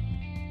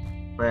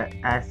 but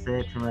I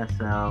said to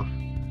myself,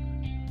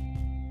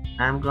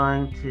 I'm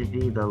going to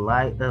be the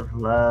light of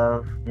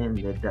love in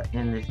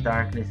this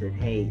darkness of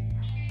hate.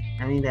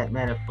 I mean that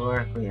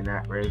metaphorically and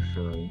not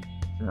racially.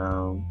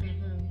 So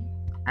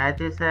I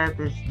just have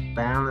this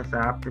boundless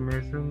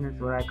optimism, is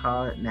what I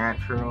call it,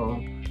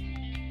 natural,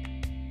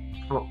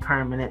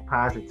 permanent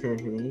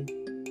positivity.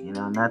 You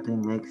know,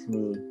 nothing makes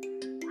me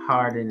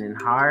hardened in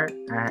heart.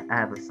 I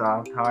have a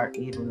soft heart,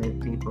 even if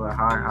people are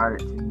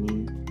hard-hearted to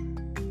me.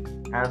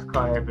 I was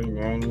called every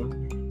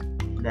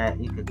name that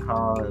you could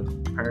call a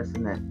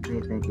person that they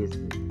think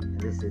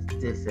this is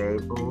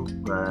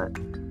disabled, but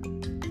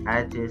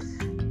I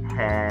just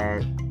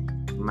had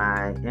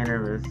my inner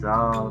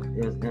resolve.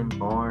 It was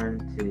inborn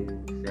to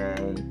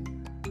say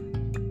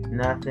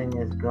nothing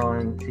is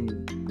going to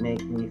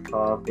make me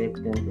fall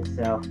victim to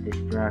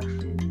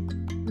self-destruction.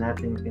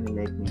 Nothing's going to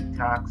make me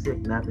toxic.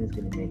 Nothing's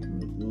going to make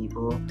me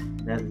evil.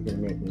 Nothing's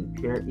going to make me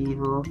pure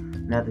evil.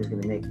 Nothing's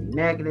going to make me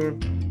negative.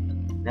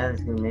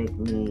 Nothing's going to make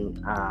me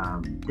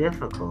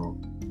difficult.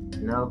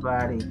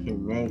 Nobody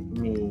can make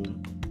me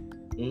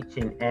each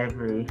and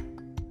every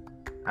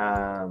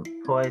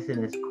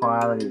poisonous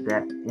quality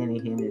that any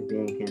human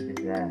being can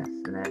possess.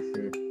 And I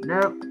said,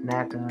 nope,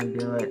 not going to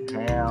do it.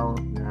 Hell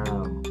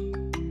no.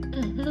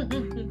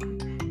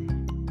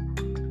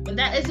 But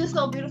that is just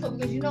so beautiful,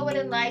 because you know what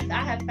in life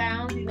I have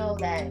found, you know,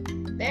 that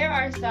there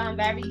are some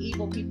very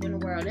evil people in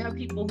the world. There are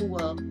people who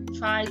will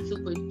try to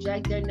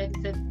project their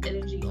negative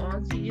energy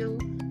onto you.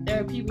 There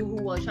are people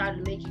who will try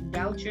to make you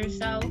doubt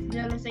yourself. You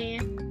know what I'm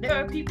saying? There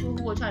are people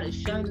who will try to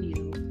shun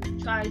you,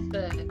 try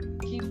to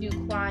keep you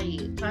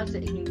quiet, try to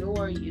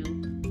ignore you,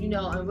 you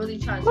know, and really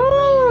try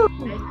to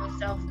bring your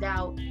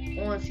self-doubt onto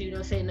you. You know what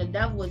I'm saying? The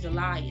devil is a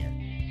liar.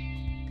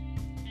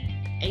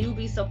 And you'll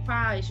be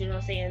surprised, you know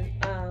what I'm saying,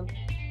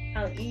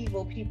 how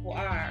evil people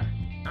are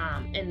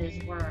in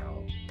this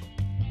world.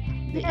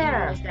 The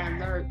evilness that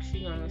lurks,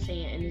 you know what I'm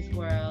saying, in this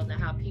world,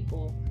 and how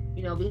people,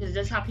 you know, because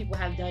that's how people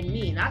have done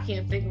me, and I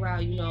can't figure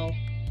out, you know,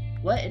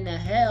 what in the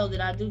hell did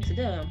I do to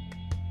them?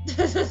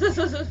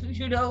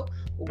 You know,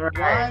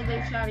 why are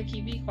they trying to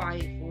keep me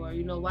quiet for?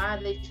 You know, why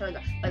are they trying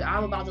to, like,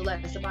 I'm about to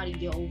let somebody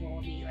get over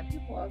on me? Like,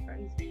 people are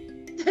crazy.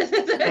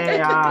 They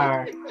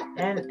are.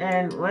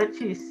 And what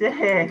you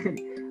said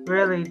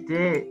really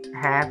did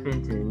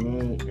happen to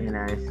me, and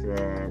I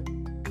said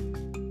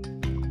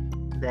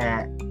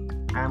that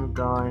I'm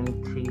going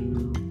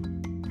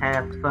to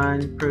have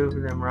fun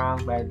proving them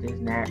wrong by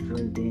just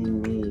naturally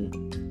being me.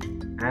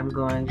 I'm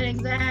going to...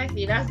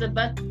 Exactly. That's the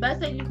best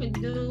thing you can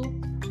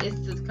do, is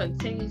to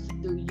continue to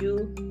do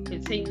you,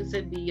 continue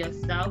to be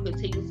yourself,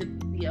 continue to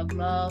be of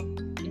love.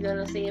 You know what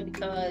I'm saying?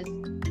 Because,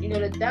 you know,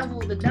 the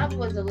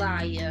devil is a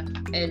liar,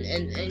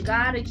 and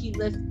God will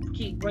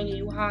keep bringing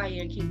you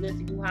higher, keep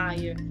lifting you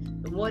higher.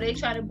 The more they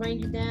try to bring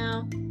you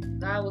down,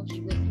 God will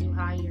keep lifting you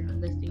higher and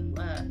lifting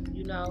you up,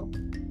 you know?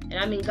 And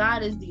I mean,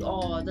 God is the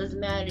all. It doesn't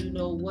matter, you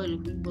know, what you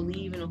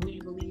believe in or who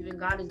you believe in.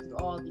 God is the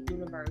all, the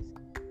universe.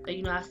 So,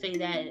 you know, I say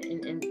that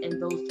in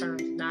those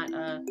terms, not,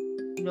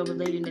 you know,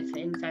 relating it to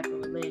any type of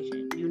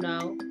religion, you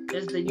know?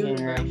 It's the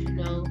universe, you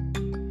know?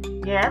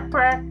 Yeah, I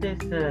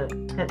practice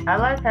I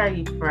like how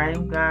you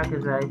frame God,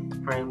 because I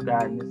frame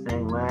God in the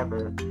same way. I have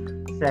a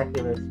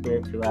secular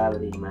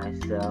spirituality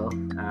myself.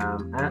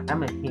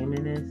 I'm a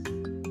humanist,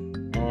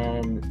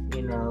 and,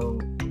 you know,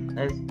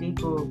 as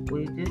people,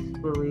 we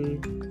just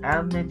believe,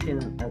 I'll mention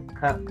a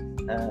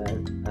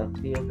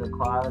few of the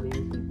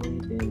qualities. We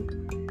believe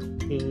in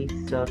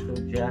peace, social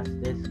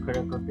justice,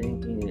 critical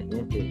thinking, and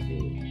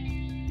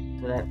empathy.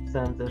 So that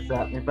sums us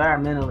up.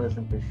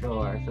 Environmentalism for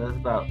sure. So it's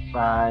about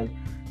 5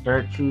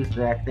 virtues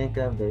that I think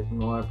of. There's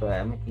more, but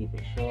I'm gonna keep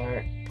it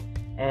short.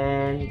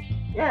 And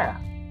yeah,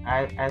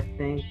 I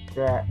think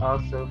that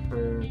also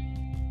for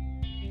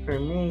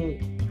me,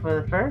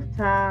 for the first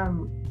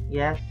time,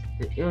 it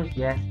was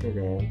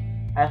yesterday,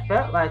 I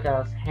felt like I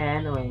was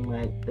handling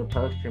the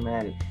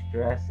post-traumatic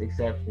stress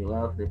exceptionally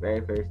well for the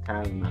very first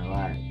time in my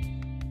life.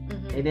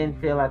 It didn't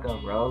feel like a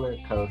roller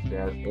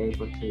coaster. I was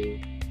able to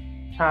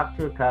talk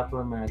to a couple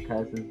of my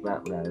cousins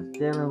about what I was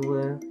dealing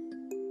with,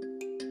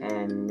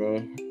 and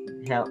they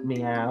helped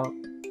me out.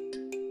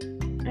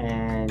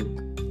 And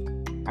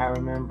I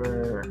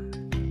remember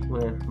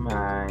with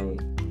my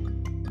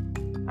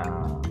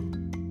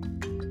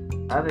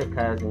other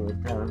cousin was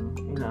telling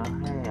me, you know,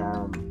 hey,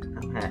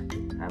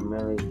 I'm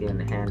really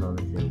getting a handle on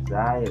this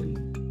anxiety.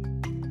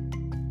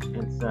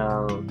 And so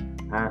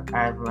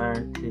I've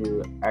learned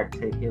to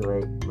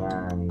articulate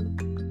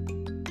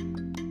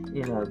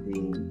you know,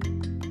 the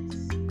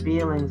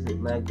feelings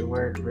that, like the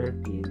word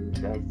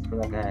refuge. I just feel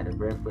like I had a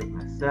riff with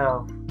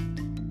myself.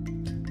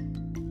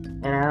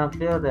 And I don't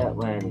feel that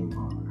way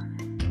anymore.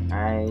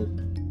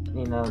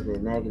 You know, the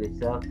negative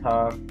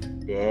self-talk,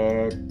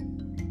 dead.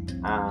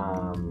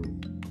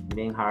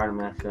 Being hard on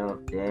myself,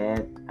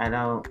 dead. I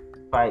don't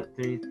fight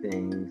through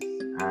things.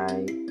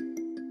 I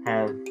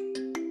have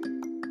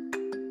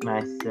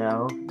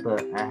myself,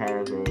 but I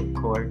have a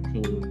core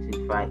team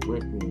to fight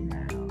with me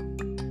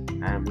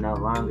now. I'm no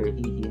longer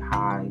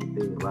hee-hee-hawing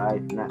through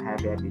life, not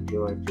happy,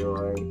 joy,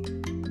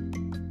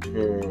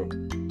 the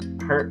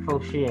hurtful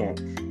shit.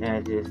 And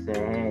I just say,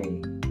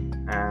 hey,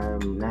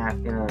 I'm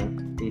not gonna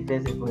be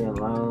physically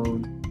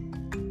alone.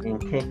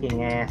 and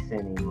kicking ass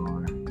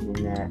anymore.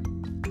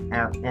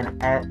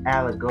 And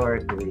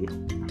allegorically.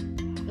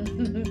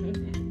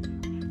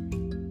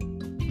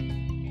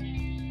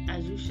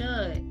 As you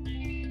should.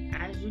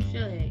 As you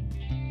should.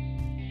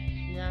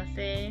 You know what I'm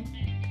saying?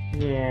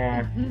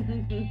 Yeah.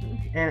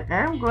 And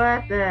I'm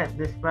glad that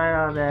despite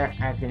all that,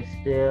 I can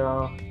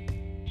still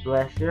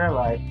bless your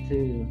life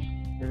too.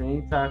 And when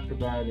you talked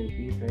about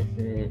abuse, I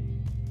said,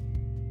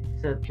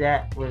 so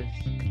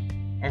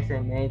that's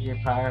a major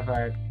part of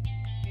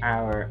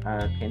our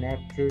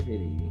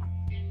connectivity.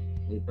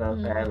 We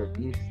both have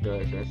abuse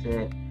stories. I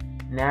said,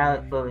 now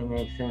it fully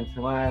makes sense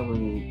why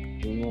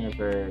the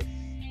universe,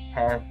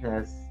 has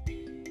us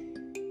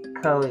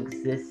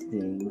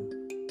coexisting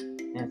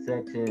in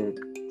such a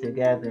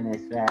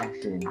togetherness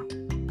fashion.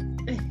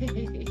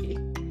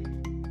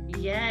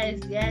 Yes.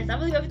 I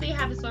believe everything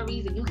happens for a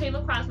reason. You came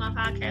across my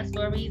podcast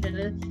for a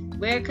reason.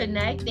 We're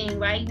connecting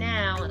right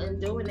now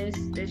and doing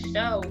this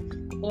show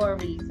for a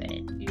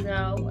reason. You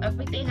know,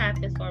 everything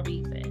happens for a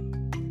reason.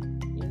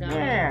 You know.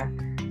 Yeah.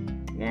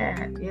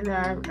 You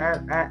know,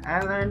 I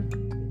learned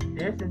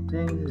there's some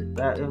things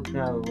about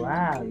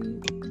wow,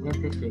 you went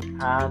to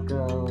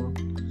Chicago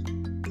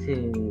to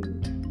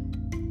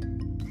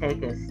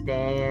take a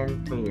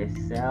stand for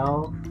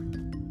yourself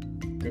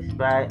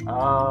despite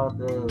all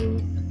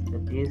those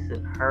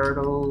abusive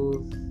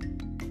hurdles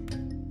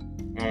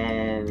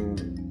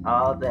and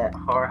all that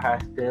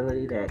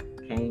hostility that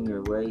came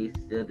your way. You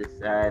still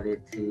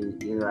decided to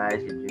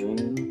utilize your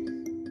dreams.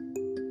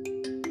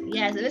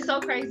 Yes, and it's so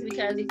crazy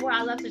because before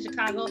I left to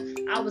Chicago,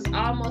 I was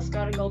almost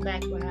going to go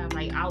back with him.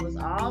 Like, I was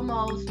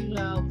almost,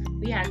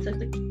 we had took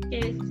the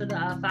kids to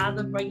the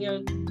father bring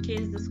your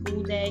kids to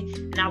school day,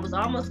 and I was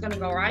almost going to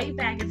go right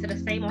back into the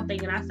same old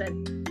thing, and I said,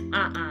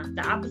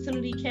 the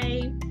opportunity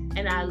came,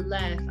 and I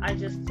left. I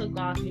just took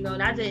off,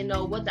 and I didn't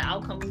know what the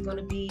outcome was going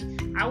to be.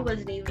 I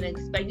wasn't even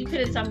expecting, you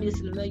couldn't tell me this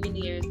in a million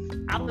years.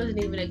 I wasn't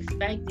even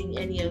expecting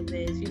any of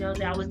this,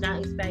 I was not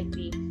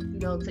expecting,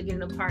 to get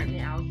an apartment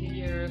out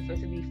here, for it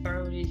to be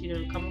furnished,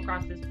 to come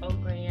across this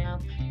program.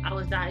 I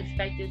was not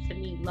expecting to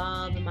meet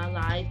love in my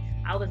life.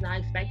 I was not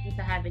expecting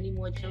to have any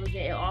more children.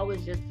 It all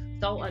was just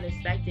so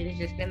unexpected. It's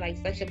just been like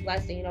such a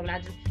blessing, and I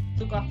just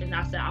took off and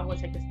I said, I will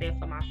take a stand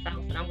for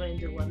myself, and I'm going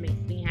to do what makes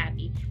me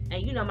happy.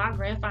 And, my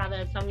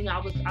grandfather told me, I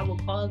would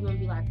call them and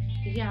be like,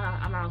 yeah,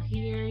 I'm out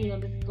here,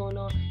 this is going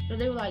on. So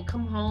they were like,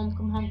 come home.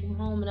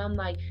 And I'm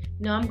like,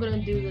 no, I'm going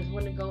to do this. I'm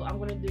going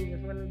to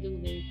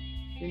do this.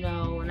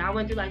 And I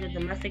went through like the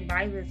domestic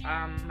violence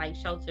like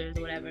shelters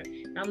or whatever.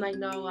 And I'm like,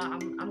 no, I'm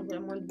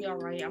going to be all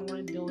right. I'm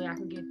going to do it. I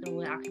can get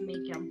through it. I can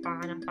make it. I'm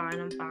fine.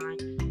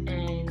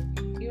 And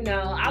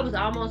I was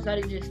almost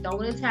ready to just throw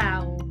in the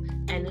towel,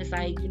 and it's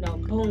like,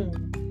 boom.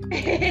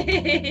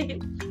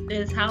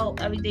 This how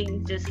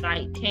everything just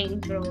like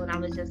came through, and I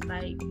was just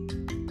like,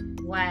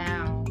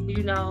 wow,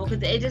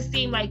 because it just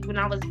seemed like when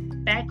I was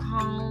back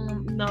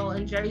home,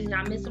 in Jersey, and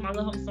I miss my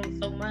little home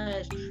so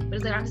much, but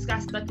it's like I just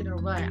got stuck in a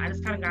rut. I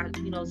just kind of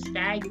got,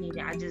 stagnated.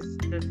 I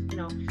just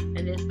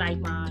and it's like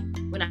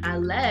when I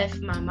left,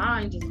 my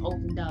mind just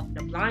opened up,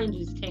 the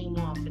blinders came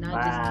off, and I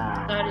just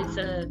started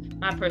to,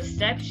 my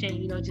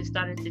perception, just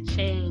started to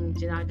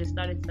change, and I just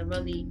started to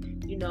really,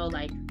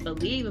 like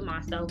believe in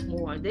myself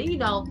more. Then,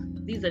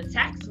 these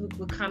attacks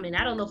would come in.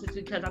 I don't know if it's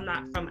because I'm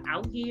not from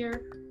out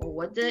here or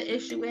what the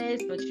issue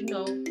is, but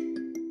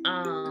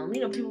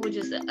people would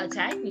just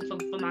attack me for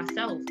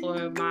myself,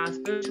 for my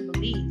spiritual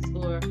beliefs,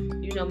 for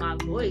my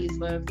voice,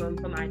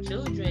 for my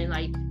children.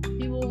 Like,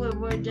 people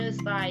were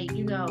just like,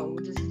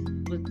 just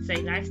would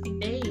say nasty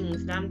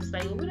things, and I'm just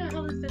like, well, where the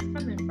hell is this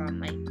coming from?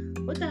 Like,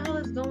 what the hell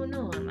is going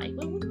on? Like,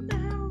 what the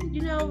hell?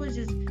 It was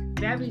just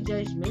very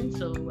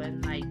judgmental,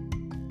 and like,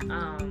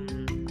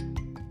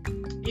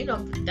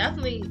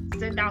 definitely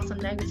send out some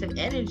negative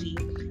energy.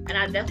 And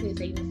I definitely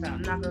say this,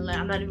 I'm not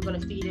even gonna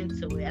feed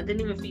into it. I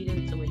didn't even feed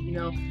into it,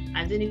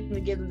 I didn't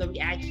even give them the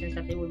reactions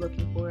that they were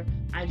looking for.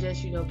 I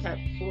just,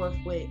 kept forth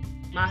with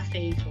my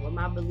faith or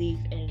my belief,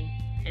 and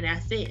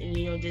that's it.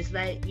 And just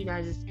let, I'm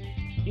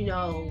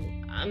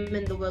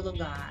in the will of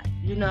God,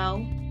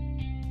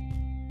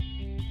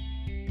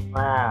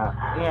 Wow.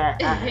 Yeah.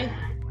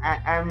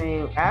 I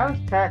mean, I was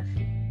touched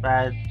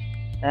by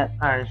that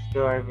part of the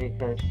story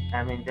because,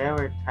 there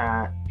were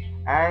times,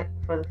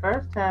 for the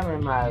first time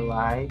in my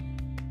life,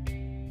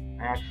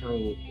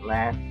 actually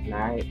last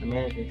night, I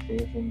made a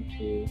decision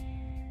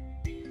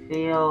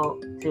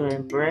to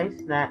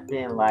embrace not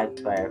being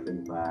liked by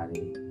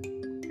everybody.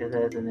 Because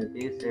as an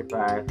abuse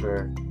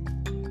survivor,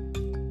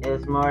 it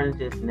was more than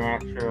just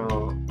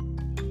natural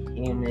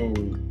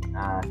human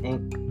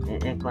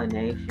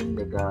inclination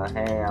to go,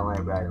 hey, I want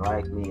everybody to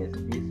like me. As an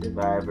abuse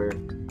survivor,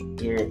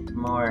 you're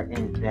more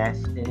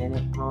invested in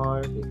it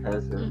more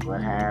because of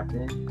what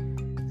happened.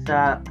 So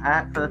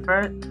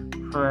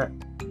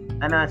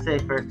I know I say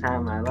first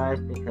time in my life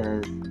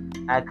because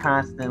I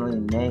constantly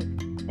make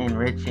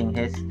enriching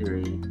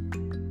history.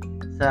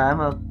 So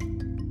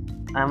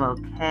I'm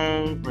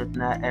okay with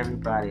not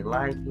everybody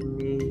liking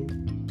me.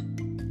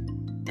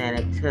 And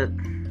it took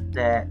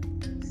that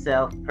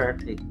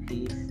self-perfect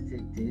peace to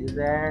do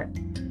that.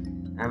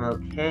 I'm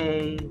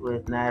okay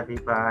with not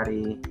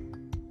everybody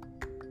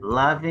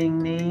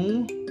loving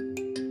me.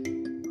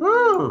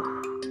 Whew.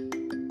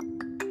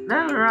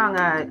 Nothing wrong.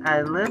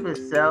 I live a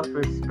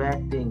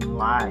self-respecting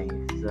life,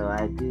 so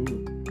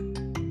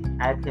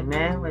I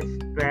command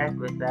respect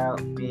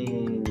without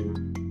being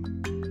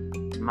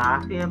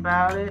mafia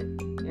about it.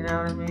 You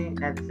know what I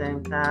mean? At the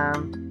same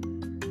time,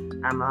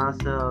 I'm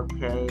also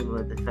okay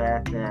with the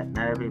fact that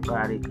not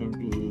everybody can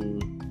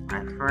be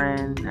my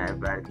friend, not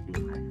everybody can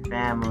be my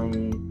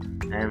family,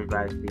 not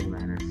everybody can be in my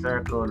inner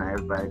circle, not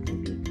everybody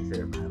can be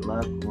considered my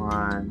loved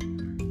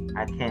one.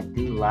 I can't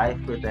do life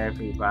with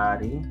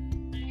everybody.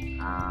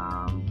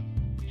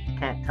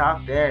 Can't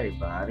talk to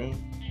everybody.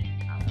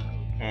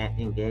 Can't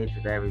engage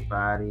with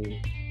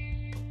everybody.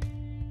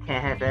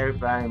 Can't have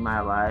everybody in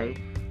my life.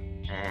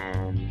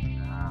 And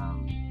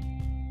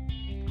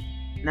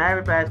not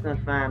everybody's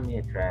gonna find me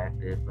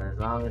attractive, but as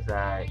long as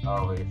I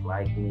always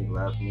like me,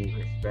 love me,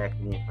 respect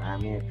me,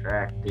 find me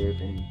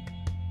attractive, and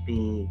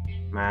be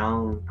my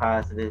own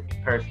positive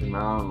person in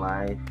my own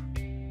life,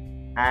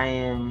 I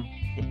am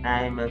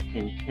of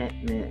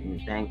contentment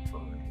and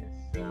thankfulness.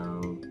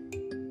 So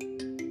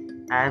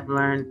I've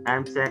learned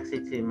I'm sexy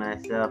to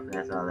myself, and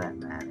that's all that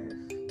matters.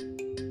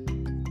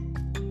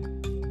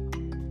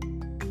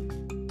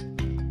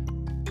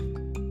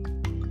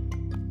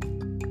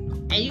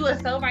 And you were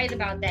so right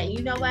about that.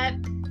 You know what?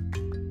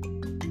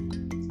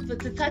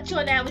 To touch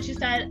on that, what you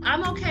said,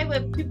 I'm okay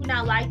with people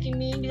not liking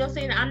me. You know what I'm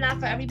saying? I'm not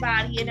for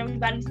everybody, and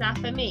everybody's not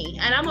for me.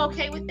 And I'm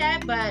okay with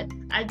that, but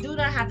I do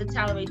not have to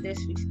tolerate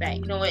disrespect.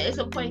 You know, it's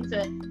a point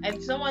to,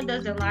 if someone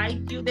doesn't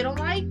like you, they don't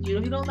like you.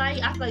 If you don't like,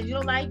 I feel like you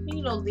don't like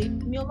me,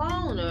 leave me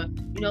alone,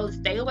 or,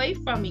 stay away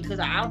from me, because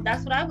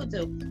that's what I would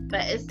do.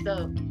 But it's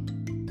the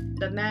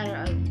matter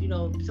of,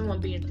 someone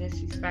being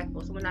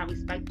disrespectful, someone not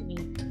respecting me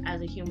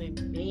as a human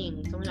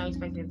being, someone not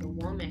respecting me as a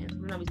woman,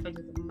 someone not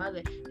respecting me as a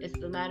mother. It's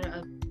the matter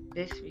of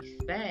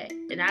disrespect,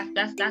 and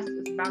that's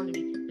the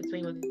boundary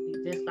between when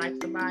you dislike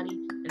somebody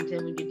and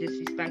then when you're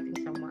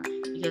disrespecting someone,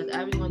 because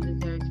everyone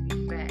deserves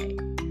respect.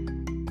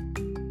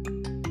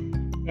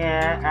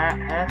 Yeah,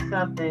 that's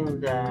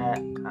something that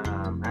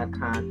I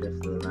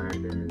consciously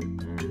learned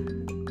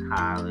in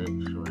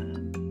college when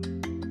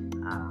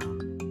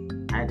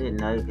I didn't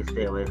know you could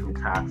stay away from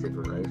toxic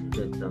relationships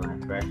until my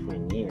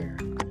freshman year.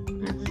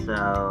 And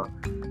so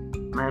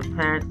my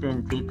parents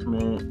didn't teach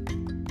me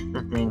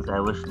the things I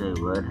wish they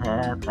would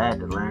have. I had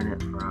to learn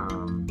it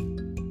from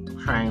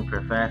trained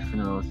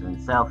professionals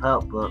and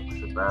self-help books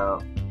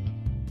about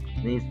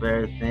these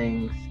very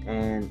things.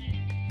 And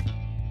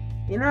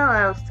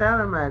I was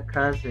telling my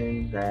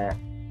cousin that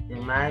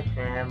in my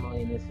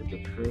family, and this is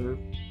the truth,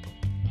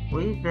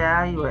 we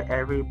value what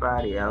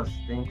everybody else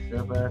thinks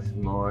of us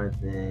more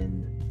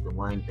than the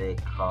one they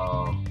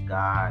call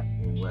God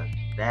and what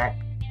that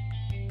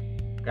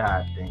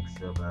God thinks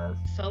of us.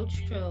 So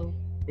true.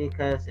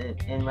 Because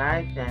in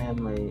my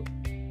family,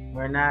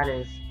 we're not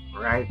as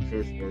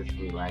righteous as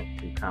we like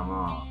to come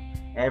off.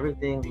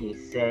 Everything we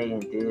say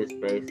and do is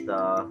based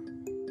off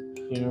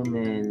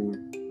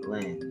human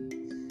lens,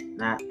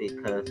 not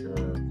because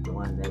of the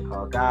one they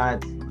call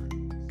God's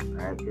lens,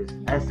 right? Because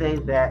I say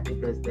that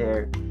because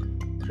they're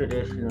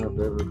traditional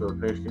biblical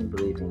Christian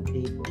believing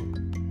people,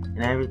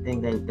 and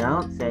everything they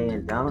don't say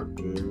and don't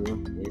do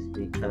is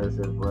because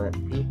of what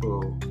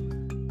people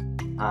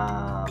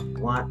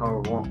want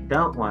or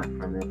don't want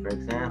from them. For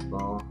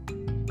example,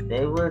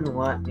 they wouldn't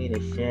want me to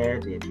share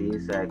the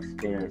abuse I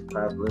experienced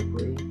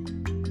publicly,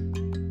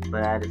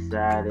 but I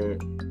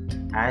decided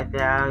I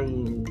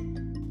value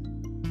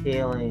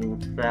healing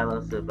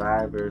fellow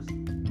survivors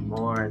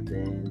more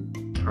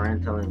than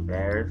parental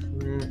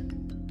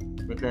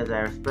embarrassment, because I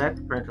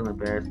respect parental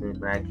embarrassment,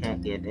 but I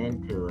can't get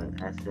into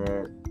it. I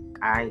said,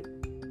 I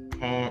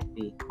can't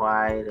be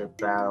quiet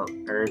about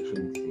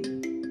urgency.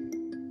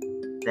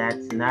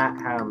 That's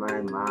not how my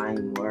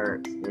mind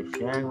works. If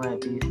sharing my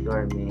abuse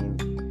story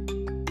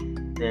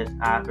means there's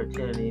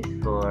opportunities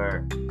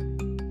for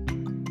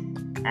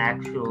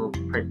actual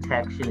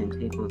protection in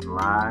people's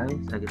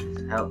lives, I could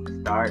just help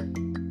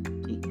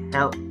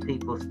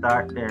people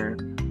start their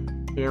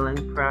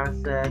healing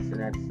process,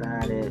 and I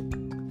decided,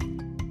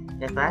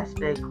 if I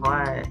stay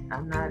quiet,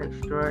 I'm not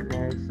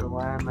extraordinary, so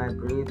why am I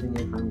breathing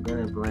if I'm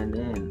gonna blend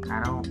in?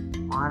 I don't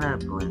wanna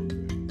blend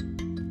in.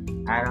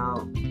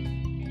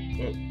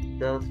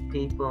 Those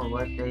people and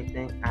what they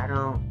think, I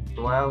don't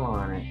dwell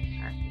on it.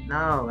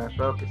 I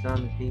focus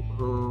on the people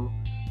who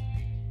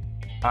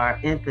are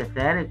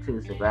empathetic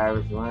to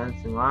survivors, the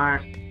ones who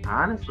aren't.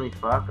 Honestly,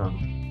 fuck them.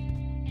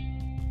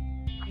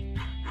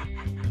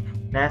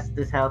 That's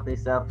this healthy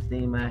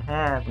self-esteem I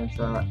have, and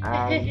so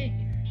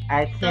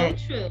I can't.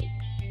 So true.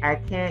 I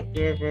can't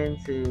give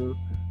into,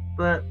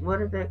 but what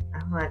are they?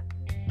 I'm like,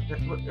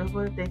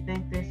 what if they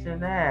think this or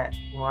that?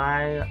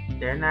 Why?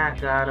 They're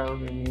not God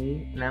over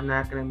me, and I'm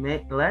not gonna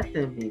let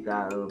them be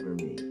God over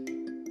me.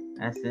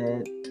 I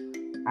said,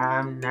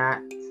 I'm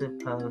not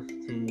supposed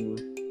to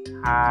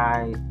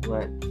hide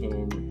what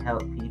can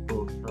help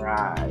people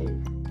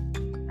thrive.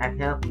 I can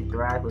help you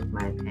thrive with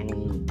my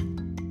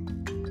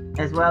pain,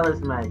 as well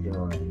as my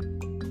joy.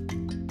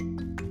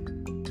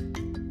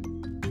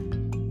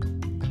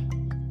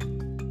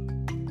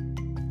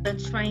 the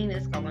train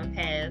is going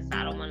past.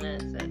 I don't want to.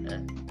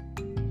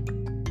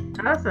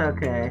 That's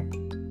okay.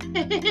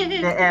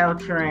 The L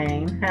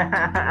train.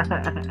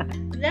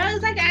 No,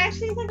 it's like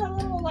actually it's like a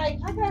little like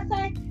how can I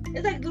say?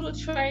 It's like little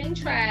train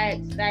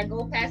tracks that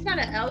go past. It's not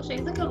an L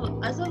train. It's a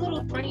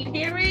little train. You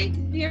hear it?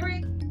 You hear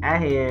it? I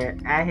hear.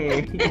 When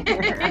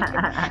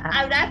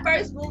I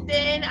first moved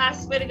in, I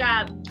swear to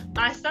God,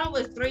 my son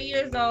was 3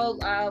 years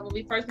old when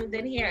we first moved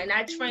in here, and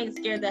that train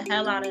scared the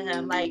hell out of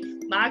him. Like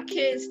my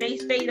kids, they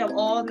stayed up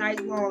all night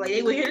long. Like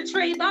they would hear the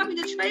train, Mommy,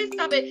 the train's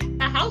coming.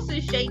 The house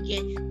is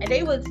shaking, and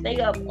they would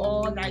stay up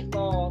all night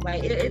long.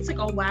 Like it took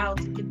a while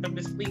to get them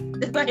to sleep.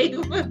 Like it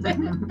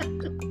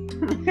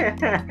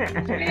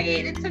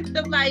took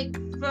them like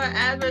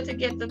forever to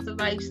get them to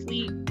like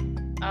sleep.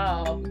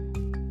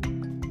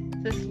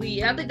 To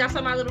sleep. I think that's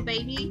why my little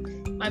baby,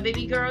 my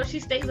baby girl, she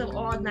stays up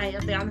all night.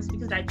 I'll be honest,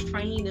 because that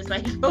train is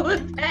like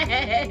going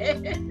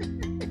bad.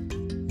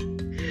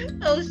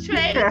 Those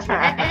trains.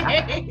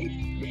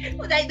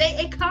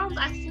 It comes,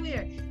 I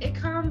swear, it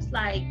comes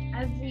like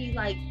every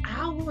like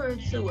hour or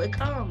two. It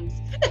comes.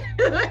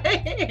 I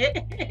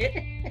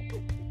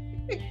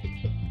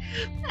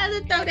had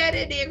to throw that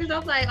in there because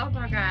I'm like, oh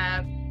my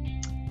God.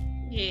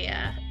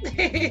 Yeah.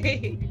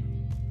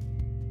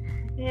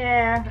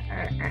 Yeah.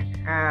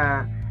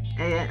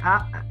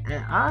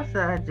 And also,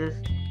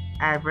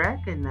 I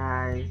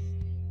recognize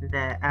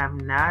that I'm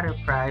not a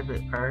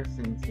private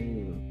person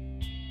too.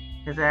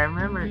 Because I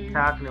remember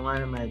talking to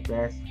one of my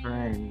best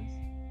friends.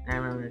 I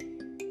remember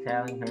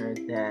telling her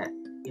that,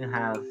 you know,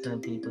 how some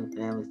people and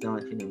families don't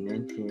want you to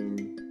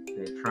mention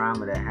the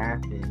trauma that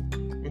happened.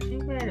 And she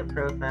made a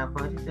profound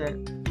point. She said,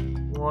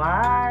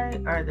 why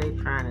are they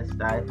trying to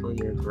stifle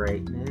your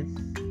greatness?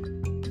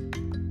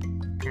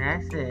 And I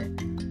said,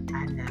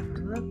 I never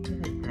looked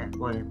at it that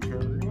way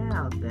until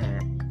now,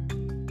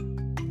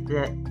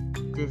 that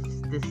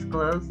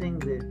disclosing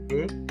the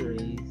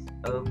victories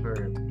over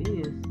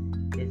abuse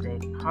is a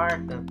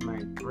part of my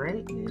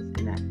greatness,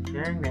 and not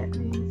sharing that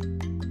means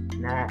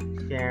not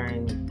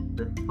sharing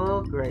the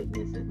full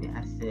greatness of me.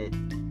 I said,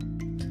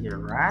 you're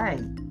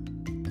right.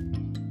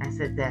 I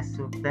said, that's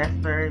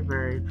very,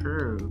 very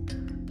true.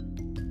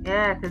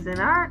 Yeah, because in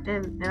our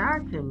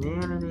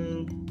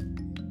community,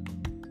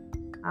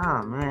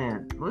 oh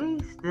man, we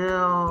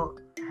still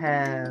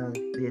have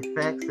the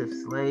effects of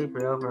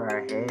slavery over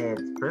our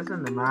heads.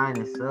 Prison to mind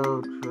is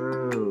so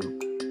true.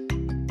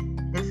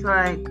 It's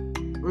like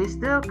we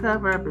still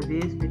cover up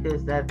abuse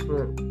because that's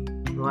what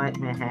the white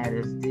man had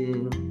us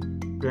do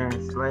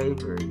during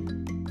slavery.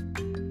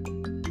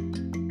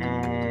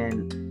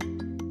 And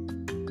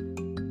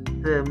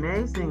the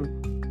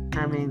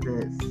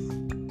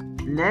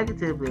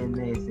negatively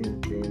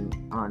amazing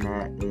thing on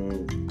that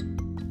is,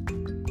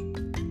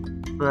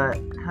 but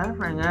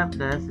covering up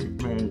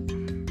doesn't make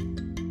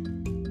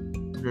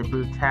the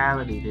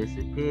brutality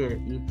disappear.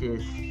 You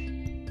just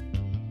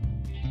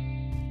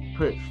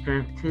put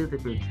strength to the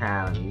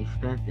brutality. You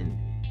strengthen it.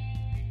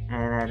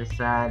 And I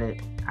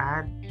decided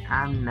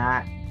I'm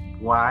not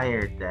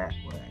wired that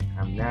way.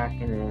 I'm not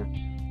gonna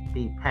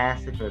be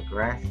passive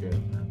aggressive.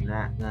 I'm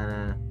not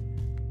gonna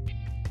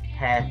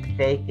have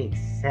fake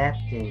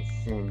acceptance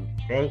and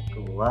fake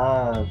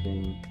love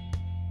and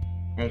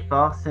a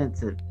false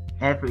sense of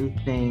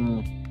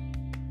everything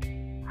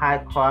high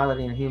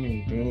quality in a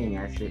human being.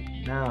 I said,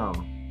 no,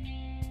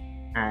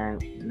 I'm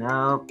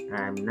not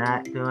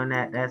doing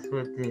that. That's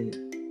what the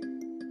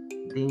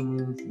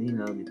demons,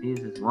 the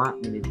abusers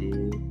want me to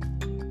do.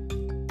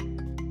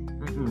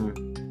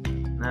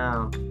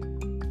 No.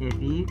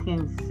 If you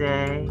can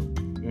say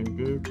and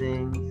do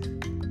things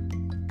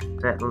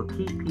that will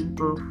keep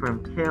people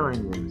from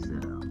killing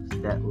themselves,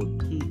 that will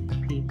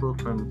keep people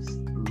from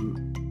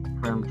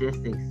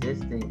just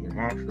existing and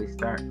actually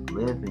start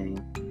living,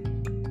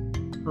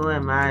 who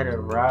am I to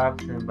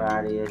rob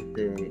somebody of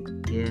the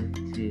gift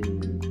to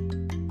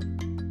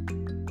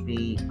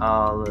be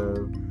all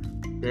of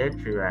their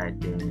true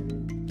identity?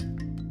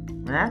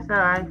 And that's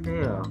how I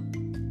feel.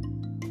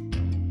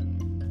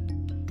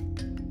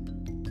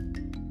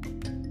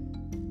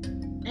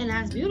 And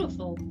that's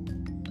beautiful.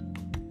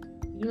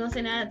 You know what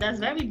I'm saying? That's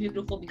very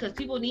beautiful because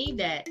people need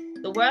that.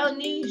 The world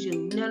needs you.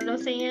 You know what I'm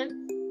saying?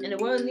 And the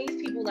world needs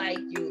people like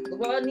you. The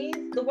world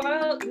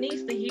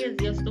needs to hear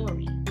your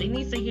story. They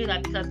need to hear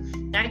that because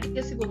that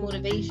gives people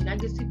motivation. That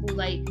gives people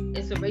like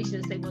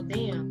inspiration to say, well,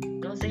 damn, you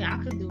know what I'm saying? I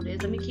could do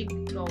this. Let me keep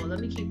going. Let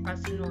me keep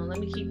pressing on. Let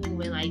me keep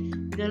moving. Like, you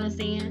know what I'm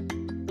saying?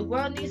 The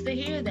world needs to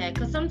hear that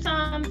because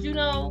sometimes,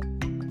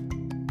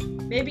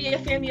 maybe your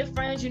family or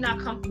friends, you're not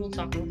comfortable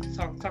talking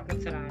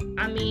to them.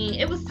 I mean,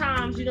 it was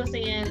times, you know what I'm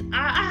saying?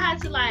 I had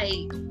to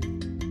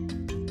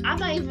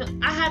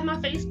I had my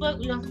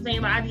Facebook, you know what I'm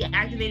saying, but I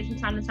deactivate it from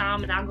time to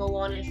time and I'll go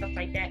on and stuff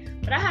like that.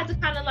 But I had to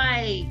kind of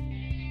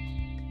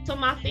so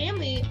my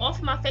family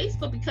off my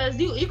Facebook because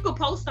you could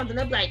post something,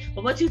 they'll be like,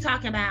 well, what you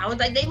talking about? I was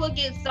like, they would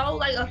get so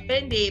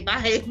offended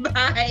by it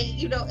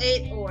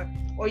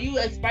or you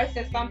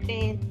expressing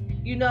something,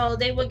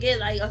 they would get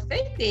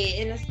offended.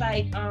 And it's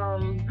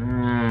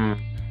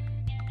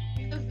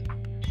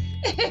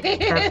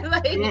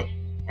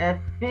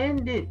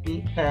offended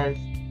because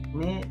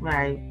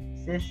my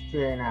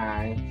sister and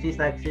I, she's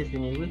like sister to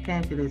me, we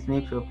came to this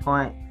mutual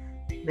point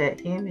that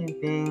human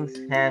beings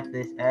have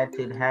this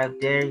attitude, how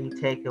dare you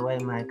take away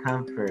my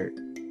comfort?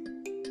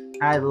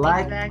 I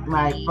like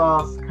my Exactly.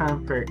 false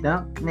comfort.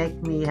 Don't make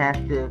me have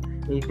to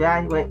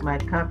evaluate my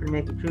comfort,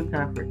 make it true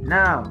comfort.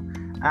 No.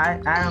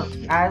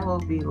 I will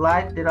be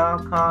liked at all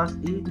costs,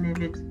 even if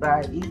it's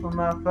by evil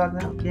motherfucker. I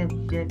don't give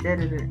a shit. Da,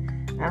 da, da.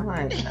 I'm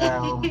like,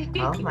 oh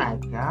my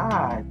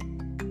god.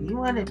 You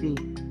wanna be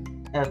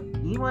a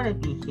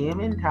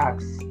human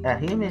toxin,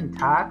 human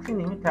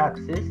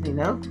toxicity,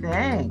 no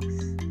thanks.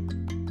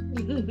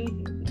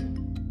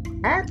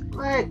 That's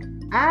like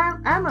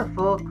I'm a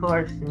full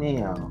course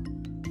meal,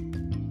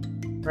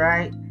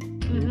 right?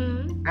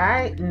 Mm-hmm.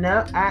 I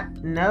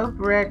no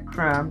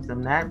breadcrumbs.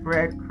 I'm not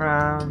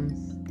breadcrumbs.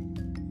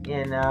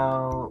 You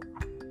know,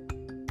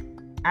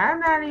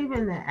 I'm not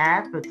even the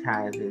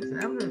appetizers.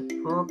 I'm a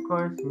full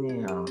course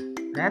meal.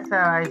 That's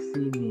how I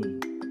see me.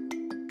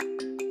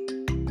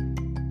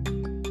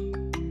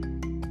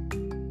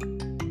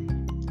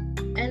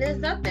 And there's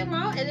nothing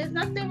wrong. And there's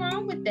nothing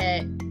wrong with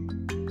that.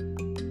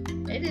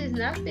 It is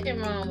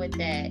nothing wrong with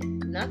that.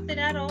 Nothing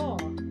at all.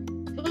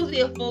 Supposed to be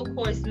a full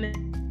course meal.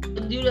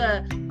 Do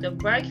the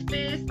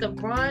breakfast, the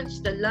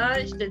brunch, the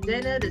lunch, the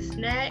dinner, the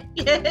snack.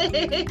 you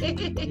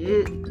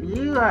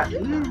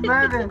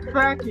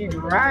motherfucking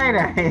right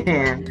I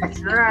am.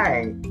 That's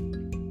right.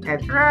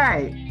 That's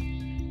right.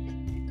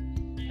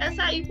 That's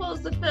how you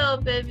supposed to feel,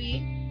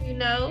 baby. You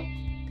know?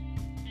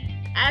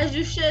 As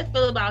you should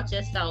feel about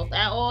yourself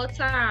at all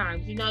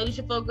times. You know, you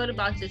should feel good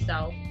about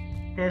yourself.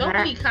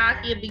 Don't be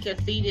cocky and be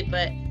conceited,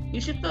 but you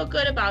should feel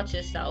good about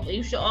yourself.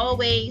 You should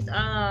always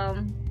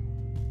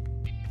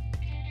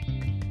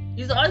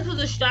you're supposed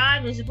to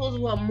strive and you're supposed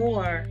to want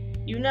more,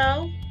 you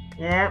know?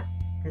 Yep,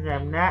 because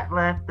I'm not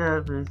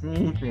leftovers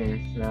either,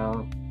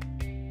 so.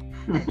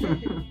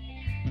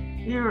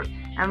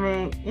 I'm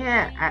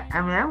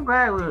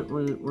glad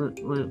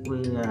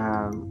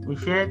we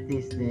shared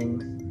these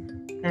things.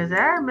 Because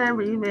I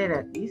remember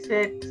you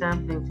said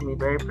something to me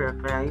very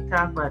profound. You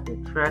talked about the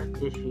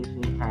trust issues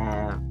we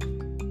have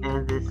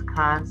and this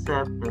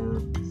concept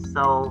of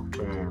soul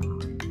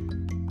family.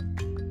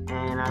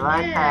 And I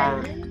like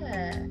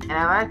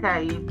how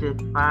you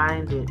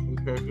defined it,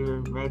 because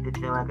you made it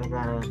feel like I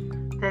gotta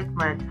take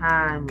my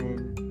time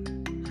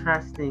in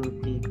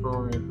trusting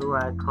people and who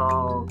I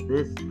call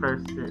this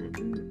person,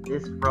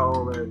 this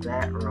role or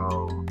that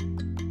role.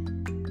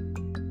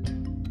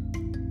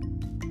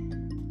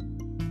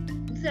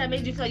 You said it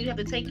made you feel like you have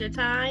to take your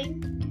time?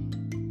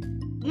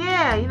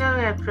 Yeah, you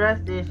have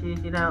trust issues,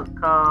 you don't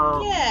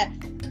call. Yeah,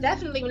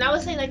 definitely. When I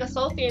was saying like a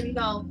soul family,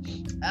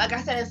 like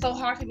I said, it's so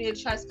hard for me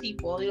to trust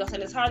people. So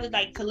it's hard to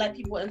let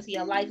people into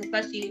your life,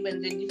 especially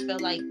when you feel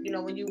like,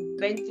 when you've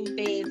been through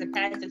things and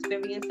past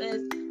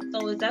experiences.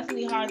 So it's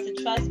definitely hard to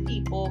trust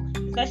people,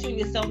 especially when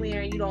you're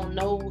somewhere and you don't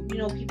know,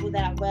 people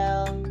that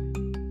well,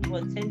 or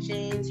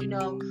intentions,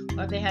 or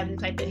if they have any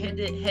type of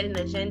hidden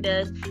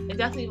agendas. It's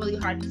definitely really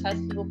hard to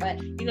trust people,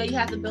 but you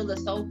have to build a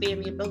soul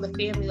family and build a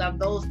family of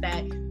those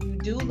that you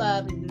do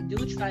love and you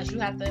do trust. You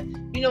have to,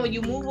 when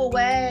you move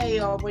away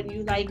or when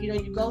you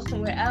you go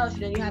somewhere else,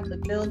 you have to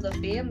build a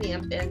family.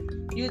 And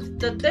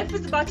the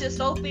difference about your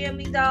soul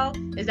family though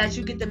is that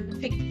you get to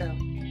pick them.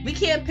 We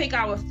can't pick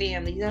our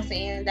family, you know what I'm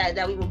saying,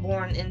 that we were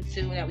born into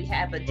and that we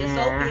have, but your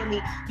soul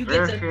family, you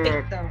get to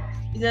pick them.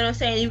 You know what I'm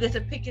saying? You get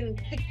to pick them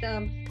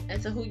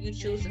into who you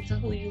choose, into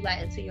who you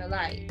let into your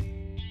life.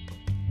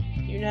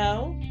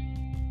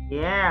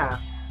 Yeah.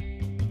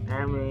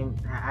 I mean,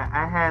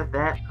 I have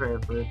that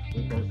privilege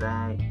because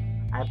I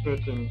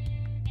pick and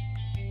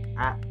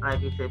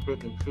like you said,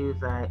 pick and choose.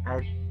 I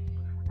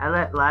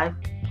let life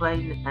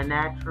play a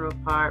natural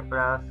part, but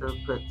I also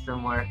put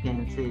some work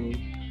into,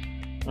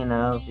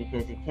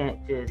 because you can't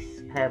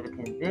just have a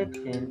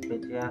conviction,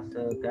 but you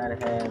also gotta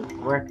have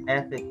work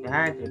ethic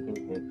behind your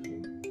conviction,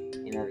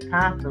 to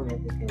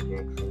complement the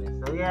conviction. And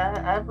so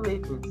yeah, I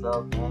believe in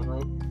soul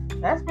family.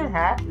 That's been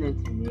happening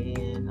to me,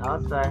 and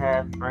also I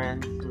have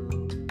friends who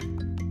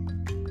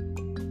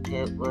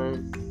it was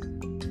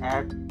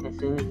as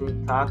soon as we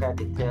talk, I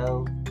could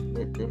tell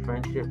that the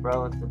friendship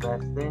role is the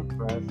best thing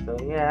for us. So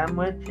yeah, I'm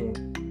with you.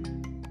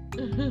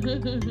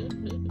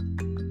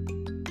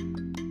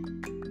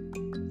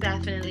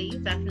 Definitely.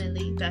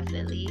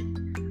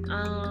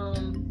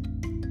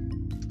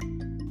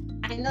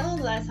 I know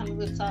the last time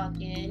we were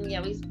talking,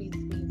 yeah, we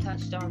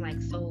touched on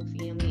like soul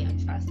family and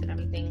trust and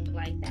everything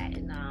like that.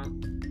 And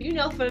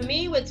for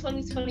me with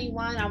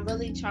 2021, I'm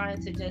really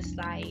trying to just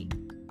stay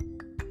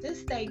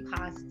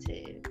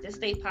positive. Just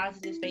stay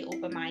positive, stay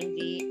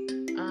open-minded.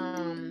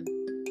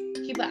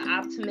 Keep an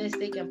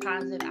optimistic and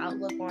positive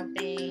outlook on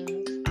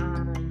things.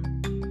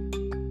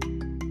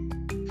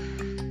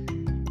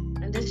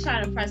 And just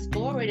trying to press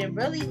forward and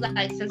really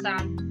since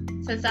I'm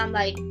I'm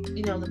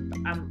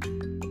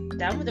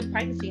done with the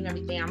pregnancy and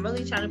everything, I'm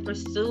really trying to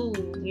pursue,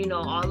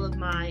 all of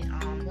my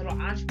little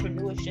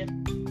entrepreneurship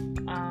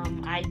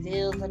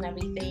ideals and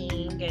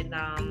everything. And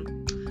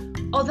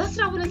that's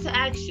what I wanted to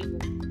ask you.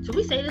 To Should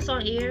we say this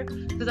on air?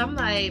 Because I'm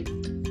like,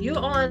 you're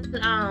on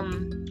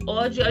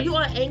Audrey. Are you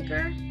on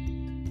Anchor?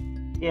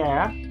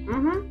 Yeah.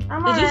 I'm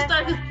on. Did you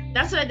start?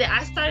 That's what I did.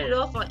 I started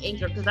off on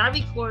Anchor because I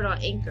record on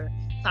Anchor.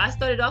 So I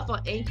started off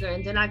on Anchor,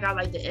 and then I got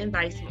like the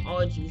invites from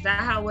Audrey. Is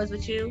that how it was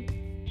with you?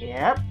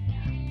 Yep.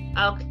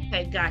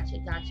 Okay, gotcha.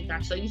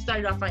 So you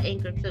started off on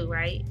Anchor too,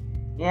 right?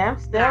 Yeah, I'm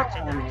still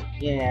on it.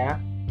 Yeah.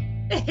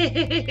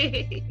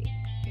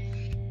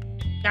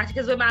 Gotcha.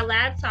 Because with my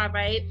laptop,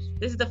 right,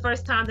 this is the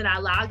first time that I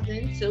logged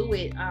into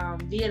it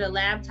via the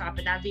laptop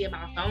and not via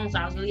my phone. So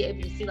I was really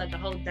able to see like the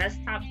whole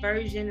desktop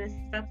version and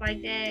stuff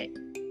like that.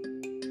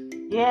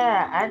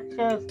 Yeah, I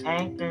chose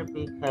Anchor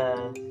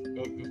because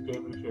it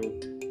distributes your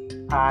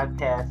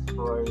podcast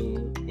for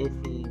you. If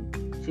you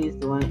choose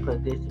the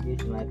one-click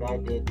distribution like I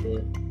did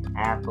to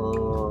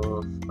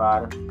Apple,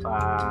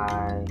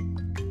 Spotify,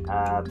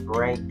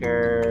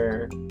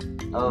 Breaker,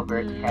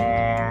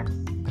 Overcast,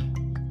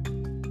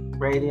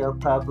 Radio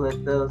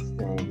Public, those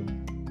things.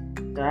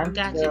 So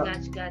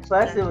Gotcha.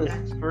 Plus, it was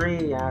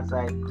free. I was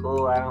like,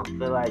 cool. I don't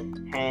feel like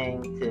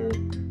paying to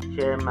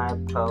share my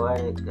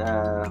poetic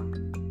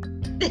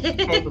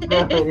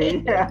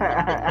capability.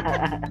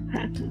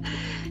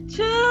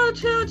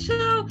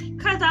 Chill.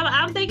 Cause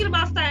I'm thinking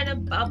about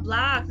starting a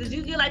blog. Did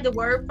you get like the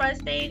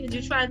WordPress thing? Did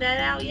you try that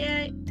out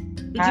yet?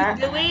 Did you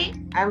do it?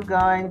 I'm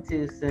going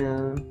to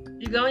soon.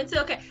 You're going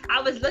to? Okay.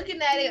 I was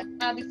looking at it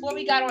before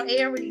we got on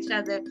air with each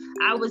other.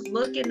 I was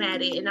looking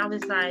at it and I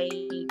was like,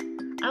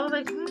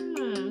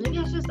 maybe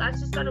I should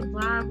start a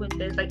blog with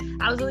this. Like,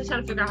 I was really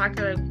trying to figure out how I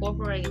could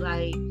incorporate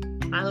like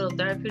my little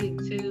therapeutic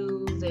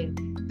tools and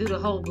do the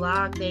whole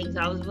blog thing. So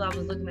I was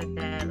looking at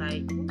that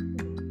like.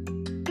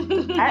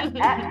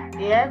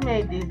 I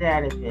may do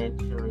that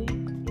eventually.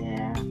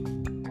 Yeah.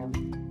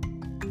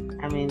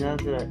 I mean,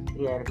 those are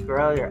to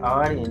grow your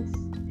audience.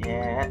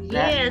 Yeah,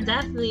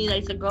 definitely.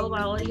 Like to grow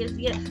my audience.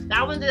 Yeah,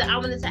 I wanted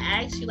to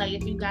ask you like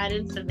if you got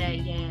into that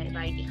yet,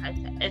 like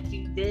if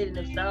you did, and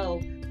if so,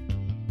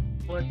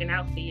 working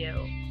out for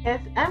you.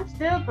 Yes, I'm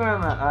still growing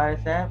my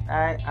audience.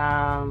 I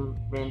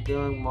been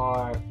doing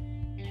more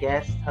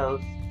guest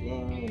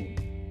hosting.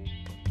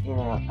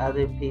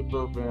 Other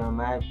people have been on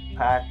my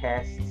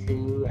podcast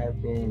too.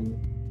 I've been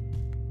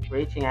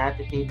reaching out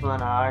to people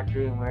on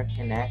Audrey, and we're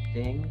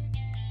connecting.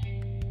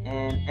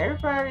 And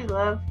everybody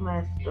loves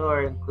my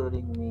story,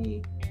 including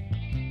me.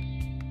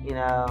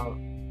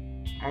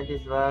 I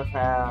just love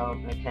how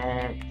my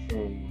parents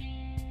and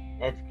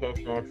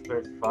educational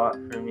experts fought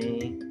for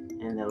me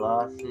in the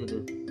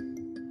lawsuit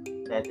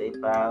that they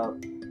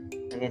filed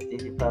against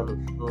DC Public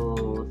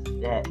Schools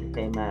that to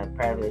pay my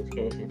private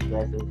education,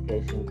 special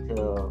education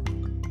until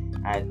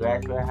I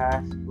graduate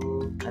high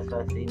school. That's why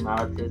I see my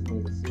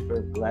autism as a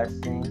super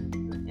blessing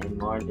and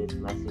more just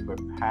my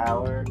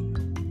superpower.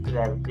 Because I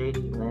have a 3D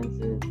lens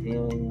of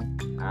viewing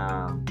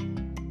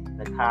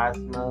the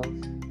cosmos.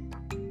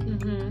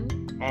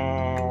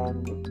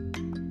 And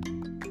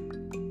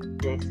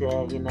they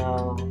said,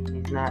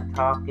 he's not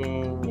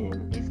talking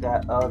and he's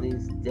got all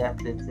these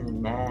deficits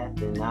in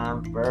math and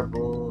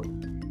nonverbal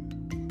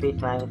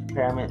speech language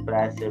impairment, but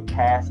I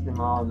surpassed them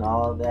all and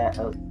all of that.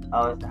 I was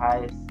always the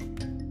highest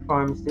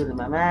performing student in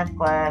my math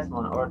class,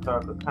 won an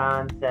oratorical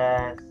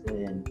contest,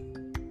 and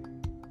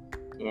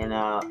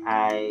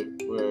I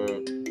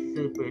would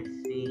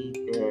supersede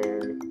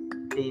their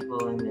feeble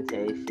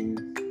limitations.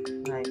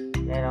 Like,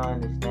 they don't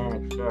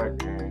understand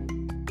extraordinary.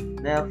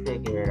 They'll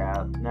figure it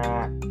out.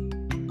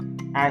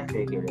 I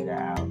figured it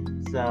out.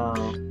 So.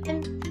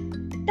 And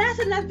that's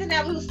another thing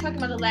that we was talking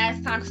about the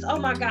last time. Cause, oh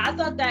my God, I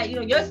thought that,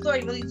 your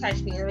story really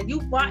touched me. And when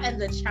you brought as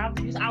a child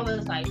abuse, I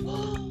was like,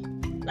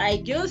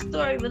 like your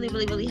story really,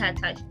 really, really had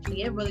touched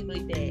me. It really,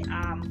 really did.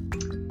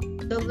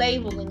 The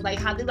labeling, like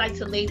how they like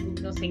to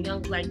label, say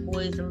young black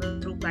boys and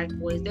little black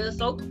boys. They're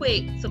so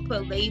quick to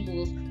put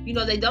labels.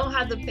 They don't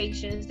have the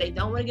patience. They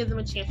don't want to give them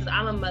a chance. Cause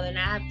I'm a mother and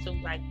I have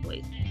 2 black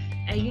boys.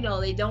 And,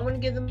 they don't want to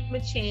give them a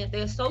chance.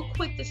 They're so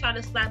quick to try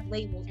to slap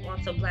labels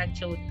onto black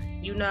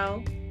children,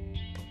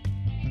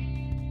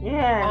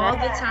 Yeah. All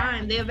the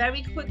time. They're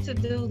very quick to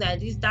do that.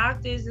 These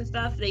doctors and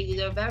stuff,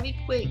 they're very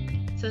quick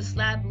to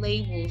slap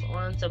labels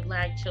onto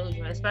black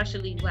children,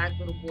 especially black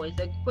little boys.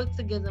 They're quick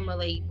to give them a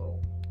label.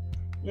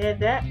 Yeah,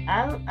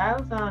 I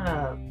was on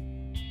a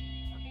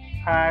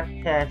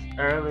podcast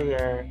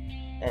earlier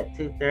at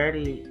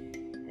 2:30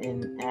 in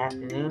the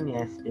afternoon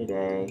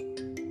yesterday,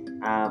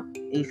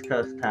 East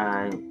Coast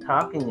time,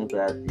 talking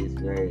about these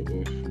very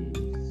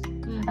issues.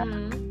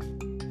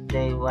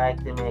 They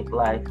like to make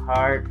life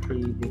hard for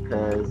you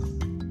because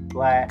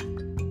black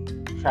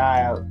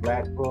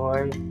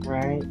boy,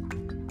 right?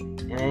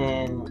 And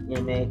then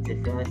you're made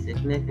to feel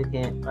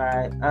insignificant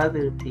by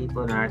other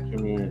people in our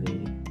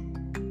community.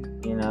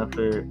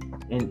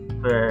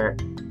 For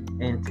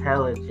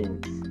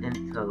intelligence,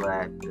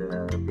 intellect,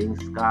 being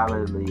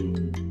scholarly,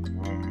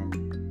 and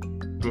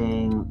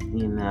being,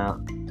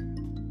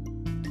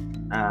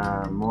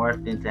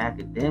 morphed into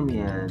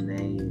academia, and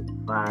they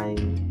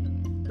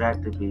find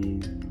that to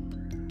be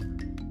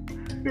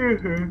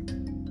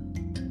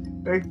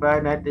I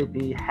find that to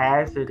be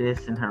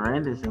hazardous and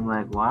horrendous. I'm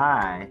like,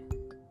 why?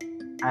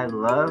 I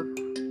love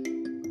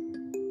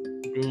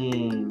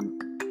being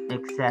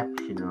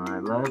exceptional. I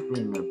love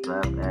being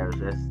above average.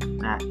 That's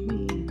not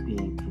me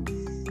being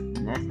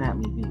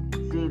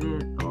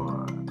conceited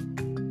or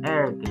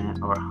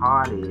arrogant or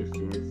haughty. It's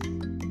just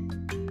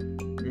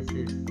this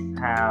is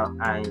how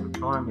I am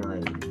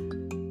formulated.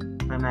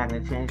 I'm not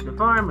gonna change the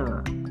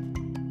formula.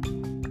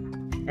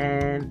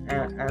 And I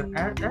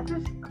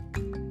just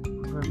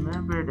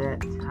remember that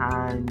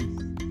times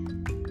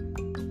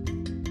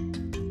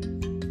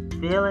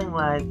feeling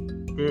like,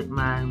 did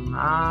my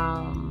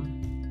mom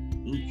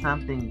eat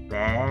something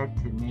bad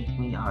to make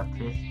me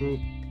autistic?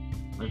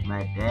 Was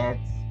my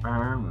dad's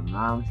sperm or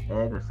mom's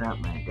egg or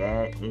something my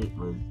dad ate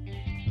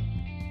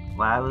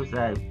why was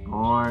I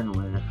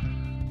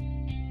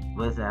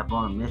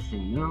born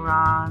missing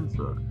neurons,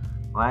 or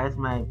why is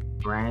my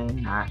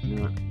brain not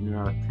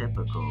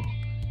neurotypical?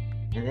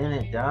 And then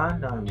it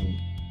dawned on me,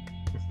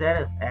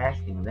 instead of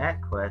asking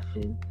that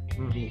question,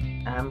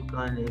 maybe I'm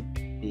going to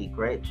be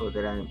grateful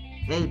that I'm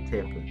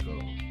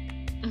atypical.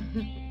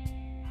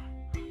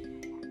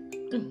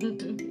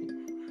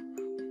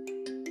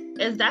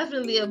 It's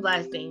definitely a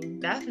blessing.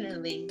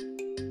 Definitely.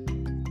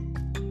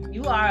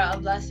 You are a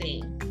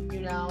blessing,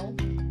 you know?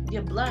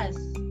 You're blessed.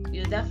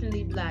 You're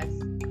definitely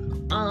blessed.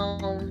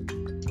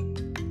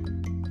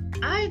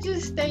 I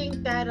just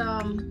think that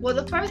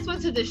the first one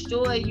to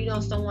destroy,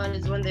 someone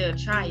is when they're a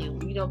child,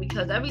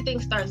 because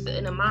everything starts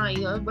in the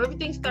mind,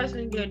 everything starts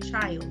when you're a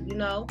child,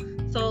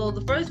 So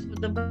the best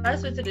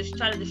way to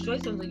try to destroy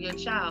someone when you're a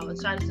child is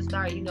trying to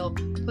start,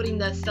 putting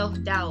that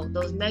self-doubt,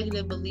 those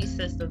negative belief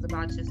systems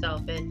about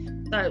yourself,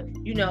 and start,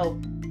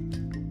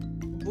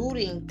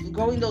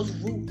 growing those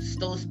roots,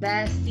 those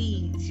bad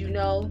seeds,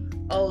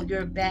 oh,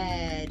 you're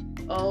bad.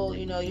 Oh,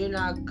 you're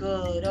not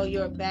good. Oh,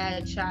 you're a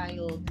bad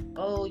child.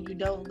 Oh, you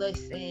don't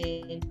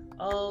listen.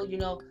 Oh,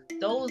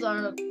 those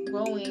are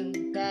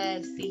growing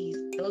bad seeds.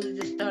 Those are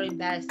just starting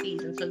bad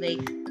seeds until they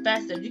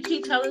fester. You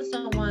keep telling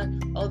someone,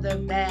 oh, they're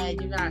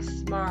bad, you're not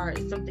smart,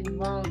 it's something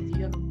wrong with you,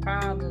 you have a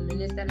problem, and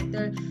this, that, and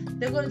third,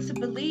 they're going to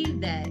believe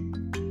that.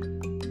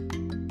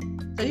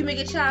 So you make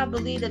a child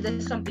believe that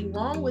there's something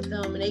wrong with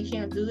them and they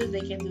can't do this,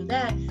 they can't do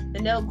that,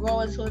 then they'll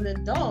grow into an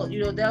adult.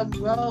 They'll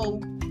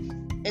grow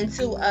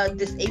into a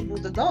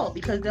disabled adult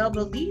because they'll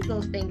believe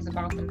those things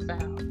about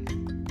themselves.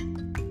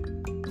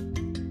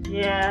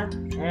 Yeah,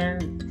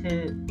 and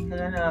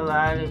because I know a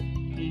lot of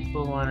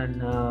people want to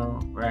know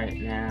right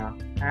now,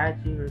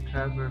 how'd you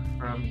recover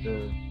from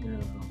the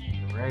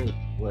rape?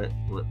 What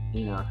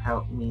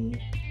helped me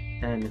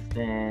to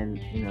understand,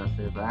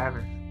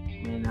 survivors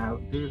may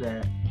not do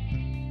that.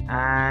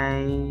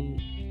 I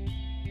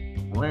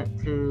went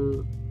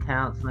to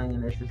counseling,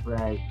 and this is what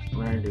I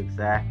learned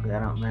exactly. I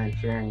don't mind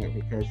sharing it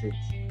because it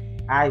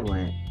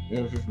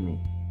was just me.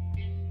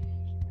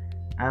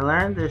 I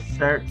learned the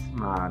CERTS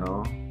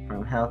model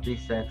from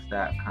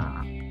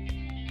healthysex.com.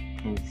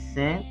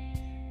 Consent,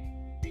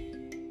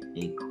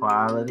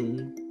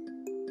 equality,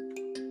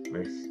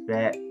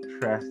 respect,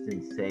 trust,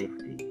 and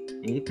safety.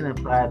 And you can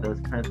apply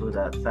those principles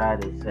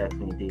outside of sex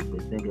when you deeply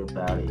think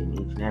about it in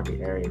each and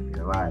every area of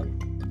your life.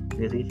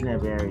 Because each and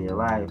every area of your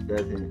life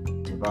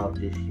doesn't involve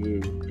just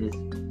you, just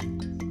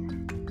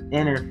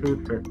inner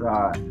food for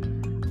thought.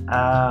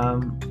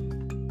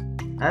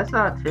 Us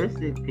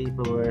autistic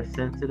people, we're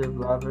sensitive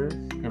lovers,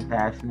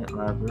 compassionate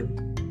lovers.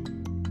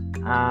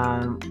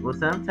 Well,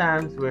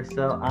 sometimes we're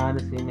so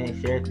honest we may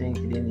share things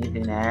you didn't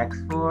even ask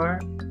for,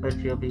 but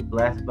you'll be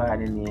blessed by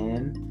it in the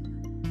end.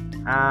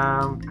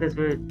 Because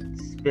we're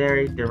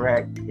very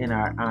direct in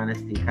our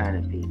honesty kind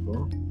of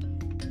people.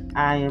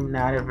 I am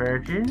not a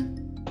virgin.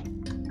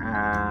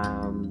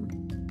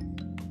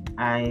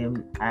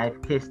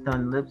 I've kissed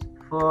on lips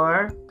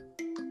before.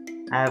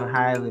 I have a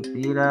high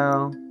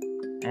libido,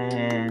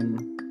 and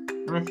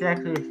I'm a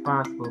sexually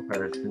responsible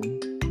person.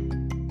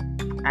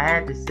 I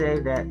had to say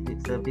that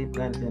so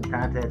people understand the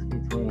context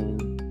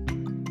between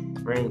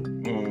rape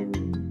and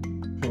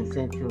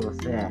consensual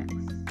sex,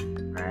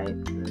 right?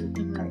 So,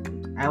 like,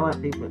 I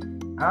want people.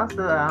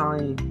 Also,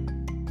 I'm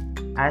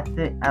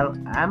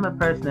a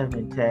person of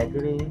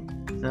integrity,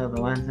 so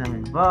the ones I'm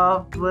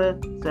involved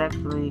with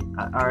sexually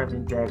are of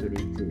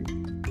integrity too.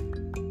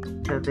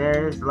 So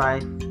there is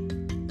life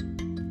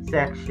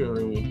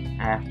sexually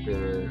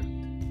after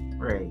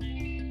rape.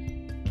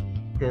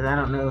 Because I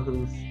don't know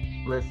who's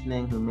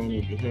listening who may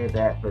need to hear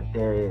that, but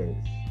there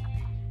is.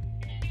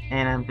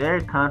 And I'm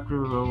very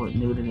comfortable with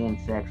nudity and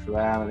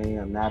sexuality.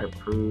 I'm not a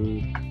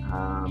prude.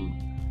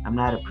 I'm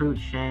not a prude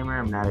shamer.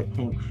 I'm not a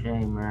kink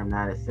shamer. I'm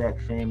not a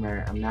sex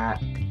shamer. I'm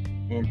not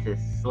into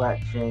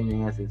slut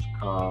shaming, as it's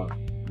called.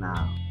 No.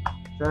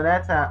 So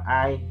that's how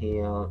I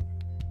healed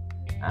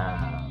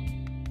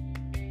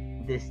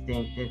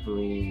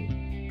distinctively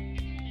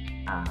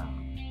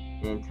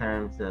in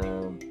terms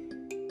of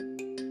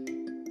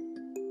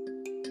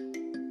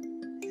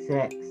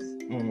sex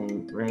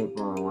and rape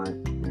on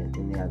one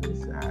and the other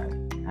side.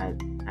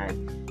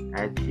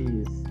 I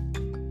choose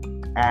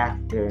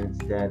after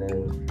instead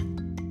of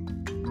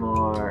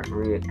more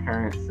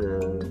reoccurrence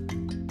of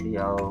the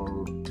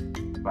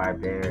old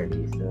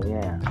barbarity. So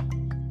yeah.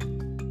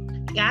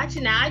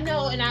 Gotcha. Now I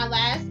know in our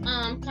last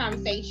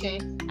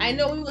conversation, I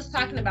know we was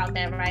talking about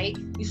that, right?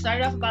 You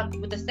started off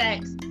with the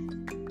sex.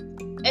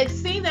 It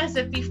seemed as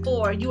if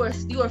before you were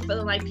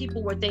feeling like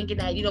people were thinking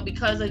that, you know,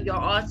 because of your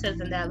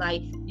autism, that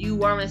like you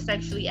weren't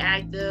sexually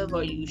active,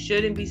 or you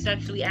shouldn't be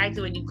sexually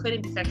active, and you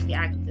couldn't be sexually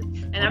active.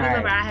 And I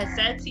remember I had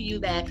said to you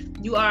that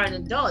you are an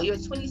adult. You're a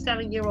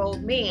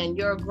 27-year-old man.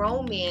 You're a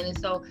grown man. And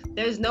so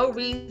there's no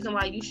reason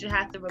why you should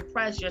have to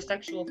repress your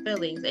sexual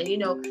feelings. And, you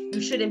know,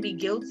 you shouldn't be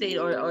guilted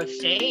or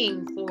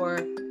shamed for,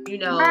 you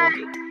know,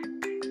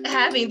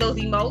 having those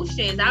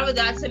emotions.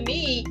 To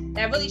me,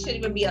 that really shouldn't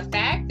even be a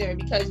factor,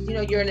 because, you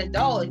know, you're an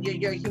adult and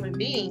you're a human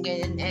being,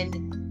 and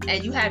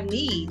you have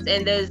needs,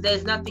 and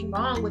there's nothing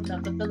wrong with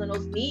fulfilling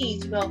those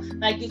needs. You know,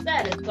 like you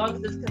said, as long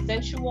as it's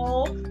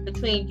consensual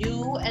between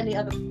you and the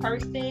other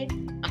person,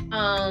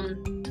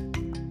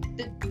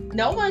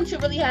 no one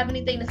should really have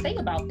anything to say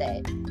about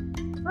that.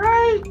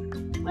 Right.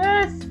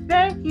 Yes.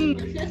 Thank you.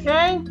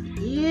 Thank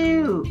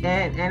you.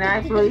 And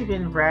I believe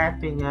in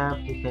wrapping up,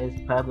 because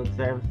public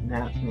service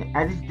announcement.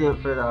 I just do it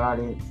for the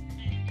audience.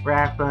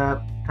 Wrap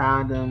up.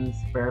 Condoms,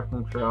 birth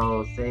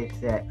control, safe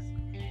sex.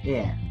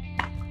 Yeah.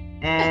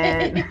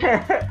 And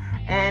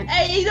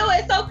hey, you know,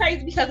 it's so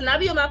crazy, because when I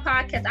be on my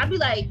podcast, I be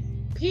like,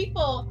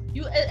 people,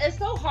 it's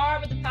so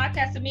hard with the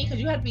podcast to me,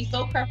 because you have to be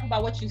so careful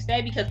about what you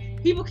say, because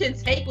people can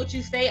take what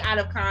you say out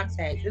of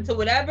context, and so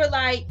whatever,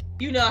 like,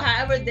 you know,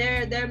 however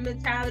their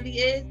mentality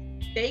is,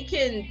 they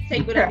can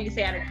take whatever you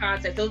say out of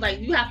context. So it's like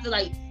you have to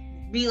like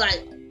be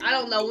like, I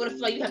don't know, what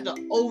if like you have to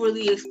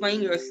overly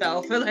explain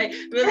yourself, or like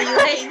really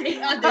like they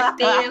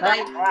understand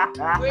like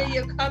where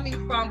you're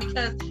coming from,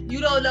 because you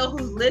don't know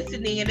who's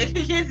listening, and if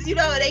it's, you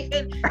know, they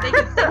can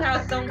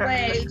somehow, some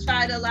way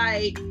try to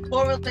like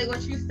formulate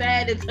what you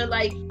said into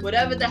like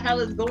whatever the hell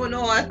is going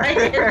on like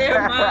in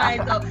their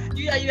mind. So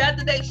you know, you have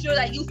to make sure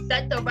that you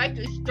set the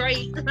record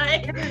straight.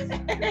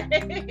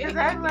 Because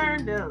I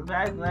learned a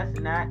life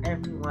lesson. Not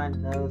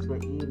everyone knows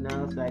what you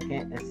know, so I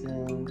can't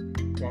assume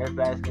that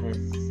everybody's gonna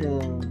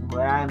assume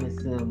what I'm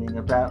assuming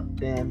about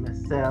them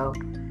myself.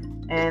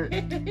 And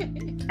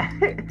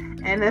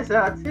and as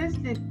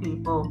autistic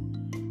people,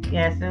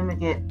 yes, I'm gonna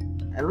get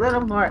a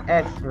little more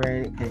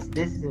X-rated, because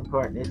this is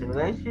important. There's a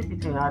relationship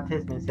between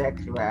autism and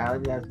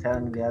sexuality, I was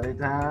telling you the other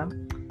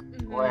time,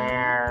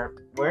 where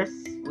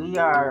we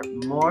are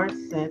more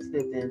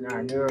sensitive than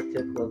our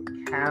neurotypical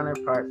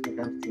counterparts when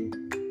it comes to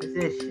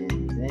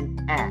positions and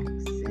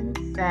acts and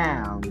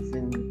sounds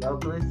and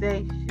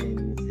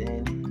vocalizations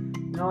and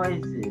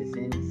noises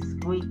and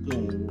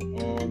squeaking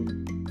and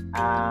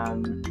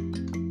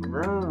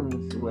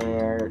rooms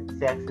where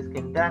sex is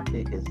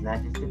conducted. It's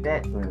not just a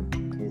bedroom.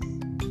 It's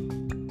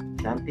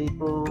some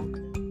people,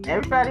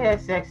 everybody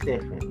has sex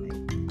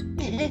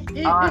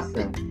differently.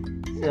 Awesome.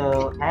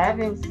 So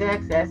having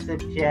sex that's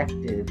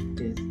subjective,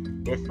 because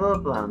there's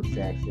full-blown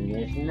sex and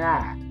there's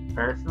not.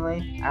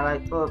 Personally, I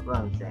like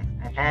full-blown sex.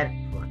 I've had it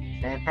before.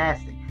 It's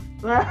fantastic.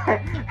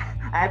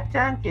 I've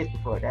tongue kissed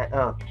before.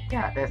 Oh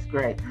God, that's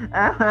great.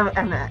 I'm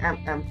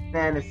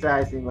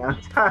fantasizing while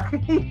I'm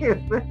talking to you.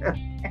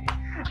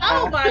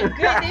 Oh my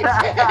goodness!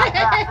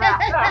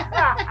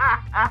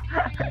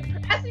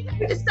 I think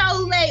it's so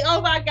late. Oh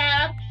my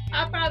God,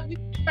 I'll probably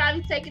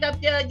taking up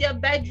your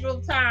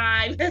bedroom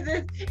time.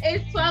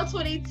 It's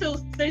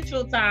 12:22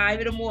 Central Time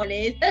in the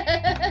morning.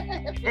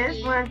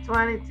 It's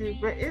 1:22,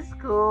 but it's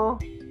cool.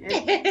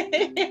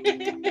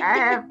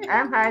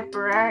 I'm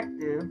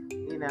hyperactive.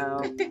 You know,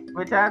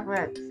 we're talking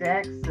about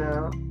sex,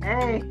 so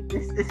hey,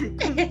 this is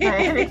my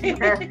energy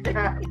wrapped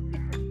up.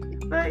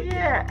 But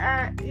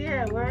yeah,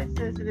 we're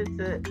sensitive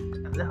to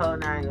the whole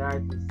 9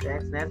 yards of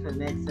sex, and that's what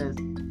makes us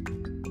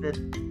the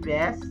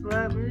best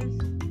lovers.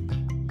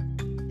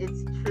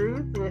 It's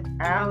truth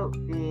without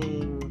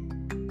being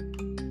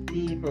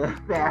diva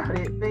about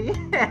it, but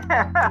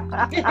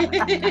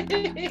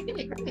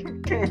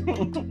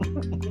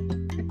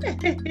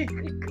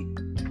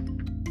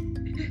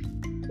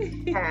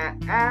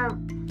yeah.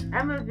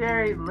 I'm a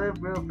very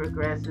liberal,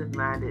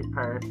 progressive-minded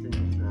person,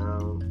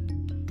 so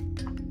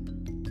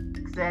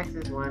sex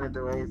is one of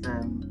the ways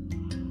I'm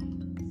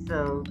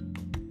so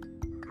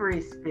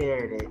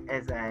free-spirited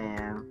as I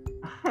am.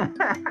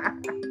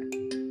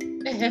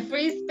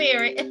 Free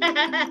spirit.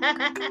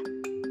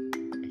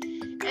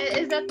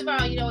 It's nothing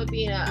wrong, you know, with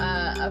being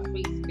a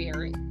free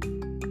spirit.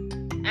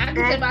 I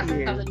consider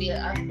myself to be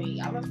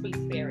I'm a free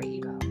spirit,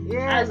 you know.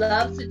 Yes. I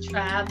love to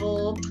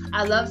travel.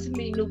 I love to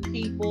meet new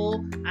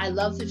people. I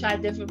love to try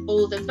different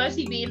foods,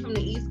 especially being from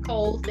the East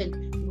Coast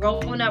and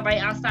growing up right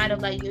outside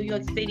of like New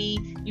York City.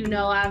 You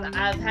know, I've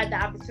had the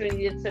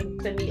opportunity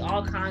to meet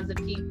all kinds of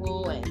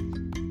people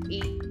and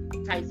eat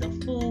types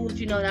of foods,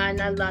 you know,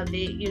 and I love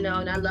it, you know,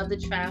 and I love to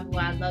travel.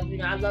 I love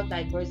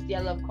diversity. I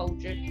love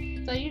culture.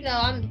 So, you know,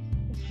 I'm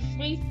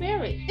free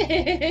spirit.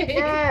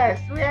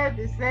 Yes, we have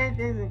the same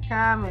things in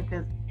common,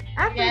 because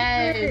I'm free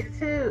spirit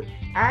too.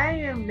 I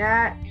am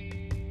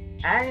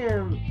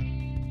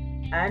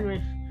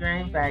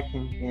unrestrained by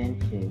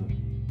convention.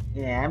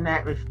 Yeah, I'm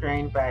not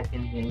restrained by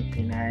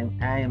convention.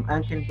 I am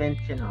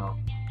unconventional.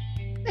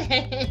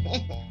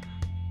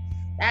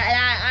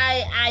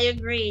 I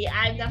agree.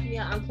 I'm definitely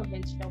an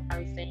unconventional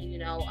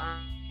person.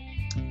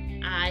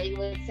 I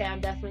would say I'm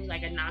definitely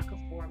like a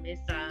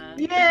nonconformist.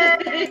 Yeah.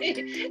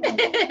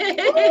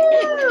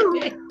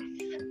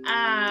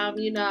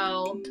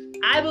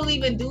 I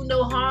believe in do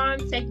no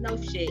harm, take no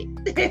shit.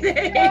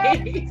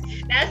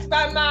 That's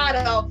my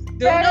motto.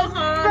 Do no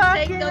harm,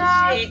 take no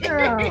shit.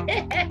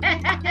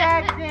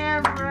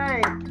 Goddamn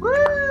right.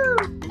 Woo!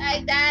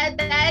 Like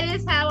that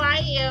is how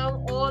I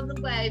am all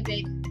the way,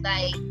 baby.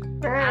 Like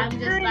I'm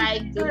just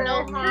like do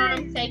no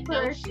harm, take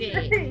no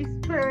shit.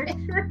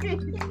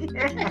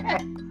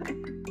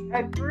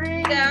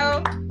 Agree.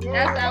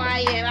 That's how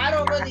I am. I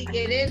don't really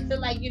get into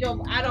like,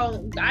 I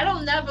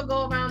don't never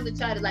go around to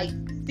try to like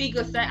seek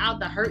or set out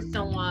to hurt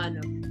someone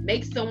or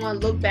make someone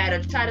look bad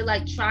or try to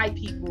like try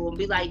people and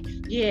be like,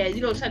 yeah,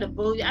 try to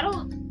bully.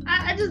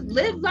 I just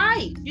live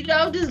life,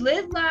 just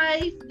live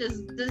life.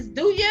 Just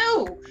do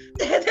you.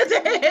 Do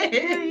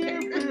you,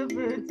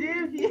 boo-boo,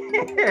 do you.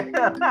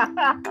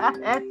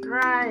 That's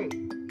right.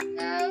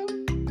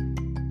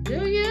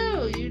 Do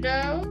you,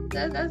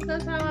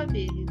 that's how I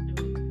be.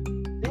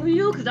 Do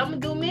you, because I'm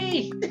going to do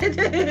me.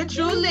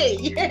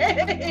 Truly.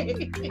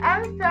 I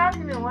was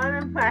talking to one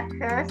of my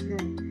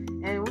cousins,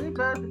 and we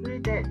both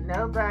agreed that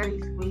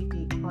nobody's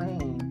squeaky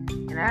clean.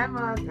 And I'm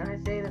going to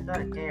say this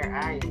on air.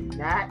 I am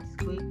not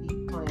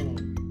squeaky clean.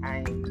 I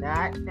am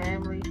not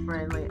family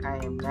friendly. I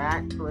am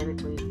not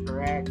politically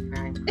correct.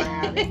 I'm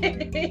proud of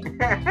it. And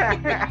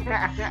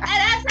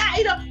that's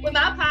not, with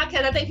my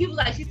podcast, I think people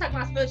like, she's talking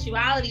about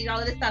spirituality and all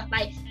of this stuff.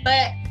 Like,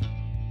 but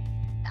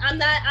I'm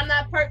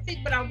not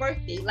perfect, but I'm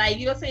worthy. Like,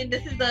 you know what I'm saying?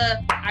 This is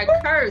I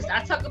curse.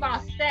 I talk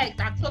about sex.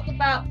 I talk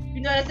about,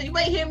 so you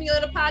might hear me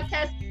on the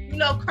podcast,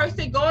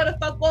 cursing, going to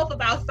fuck off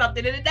about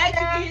something. And the next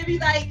you can hear me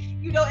like,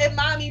 in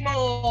mommy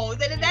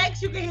mode. And the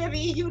next you can hear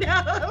me,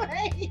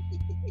 like,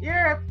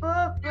 you're a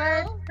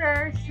full-fledged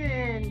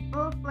person.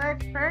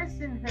 Full-fledged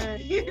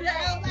personhood. You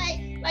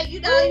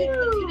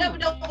never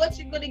know what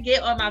you're gonna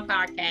get on my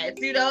podcast.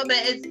 But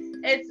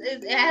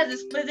it has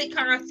explicit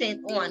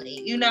content on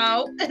it.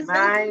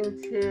 Mine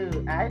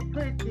too. I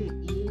put the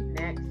E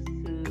next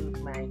to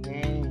my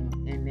name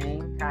and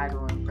name,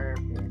 title, and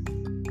purpose.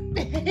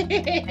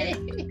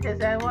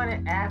 Because I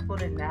wanted Apple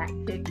to not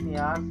kick me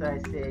off, so I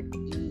said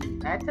E.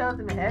 I told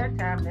them ahead of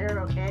time they're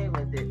okay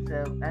with it,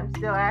 so I'm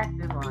still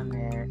active on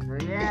there. So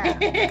yeah.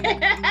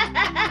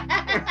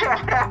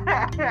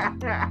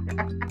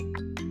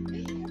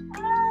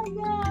 Oh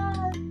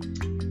God.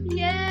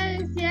 Yes.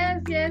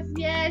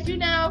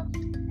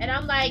 And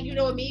I'm like,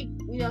 me,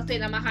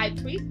 saying I'm a high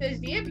priestess,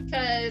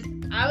 because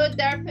I'm a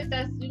therapist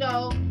that's,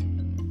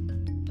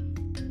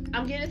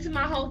 I'm getting into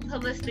my whole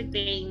holistic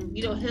thing,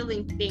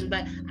 healing thing,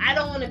 but I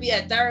don't want to be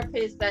a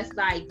therapist that's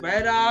like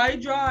red eye,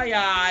 dry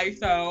eye.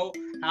 So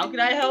how can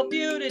I help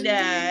you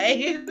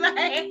today?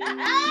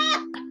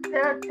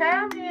 So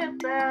tell me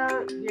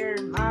about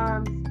your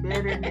mom's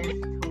bitterness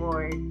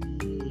toward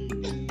you.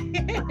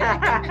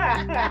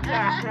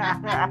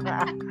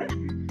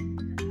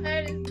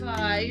 That is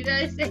fine. You know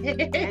what I'm saying?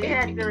 You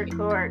had to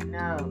record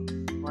notes.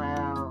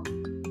 Well,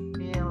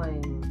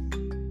 feelings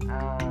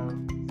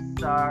of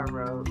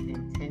sorrow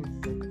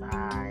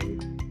intensified.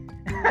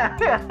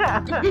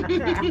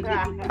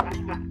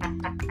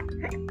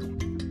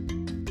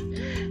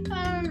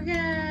 Oh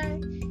God.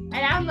 And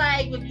I'm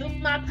like, with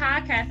doing my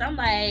podcast, I'm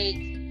like,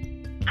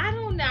 I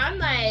don't know. I'm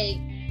like,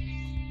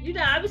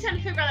 I be trying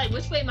to figure out like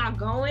which way am I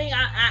going.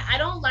 I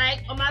don't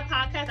like on my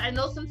podcast. I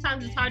know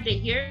sometimes it's hard to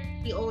hear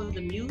over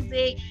the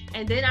music.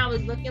 And then I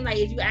was looking like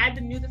if you add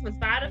the music from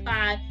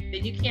Spotify,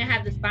 then you can't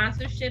have the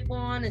sponsorship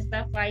on and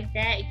stuff like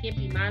that. It can't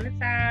be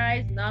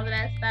monetized and all of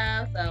that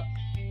stuff. So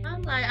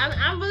I'm like,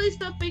 I'm really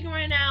still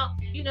figuring out,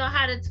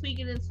 how to tweak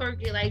it and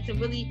twerk it, like to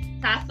really,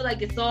 so I feel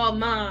like it's all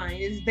mine.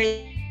 It's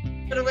based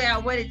the way I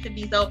want it to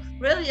be. So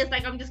really, it's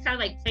like I'm just kind of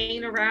like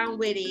playing around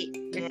with it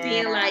and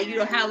seeing like,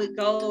 how it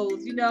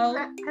goes,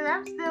 Because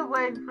I'm still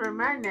waiting for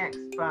my next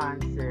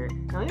sponsor.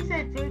 When you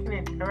said tweaking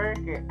and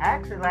twerk it, I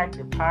actually like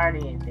to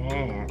party and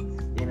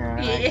dance.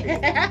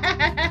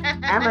 Yeah.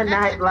 I'm a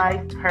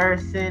nightlife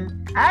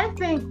person. I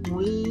think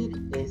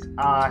weed is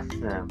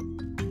awesome.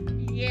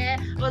 Yeah.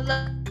 Well,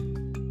 look,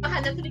 I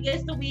have nothing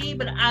against the weed,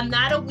 but I'm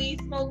not a weed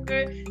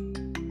smoker.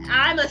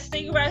 I'm a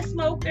cigarette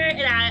smoker,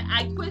 and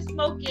I quit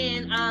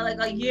smoking like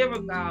a year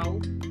ago.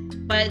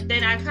 But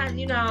then I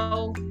kind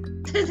of,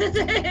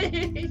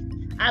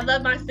 I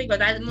love my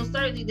cigarettes. I most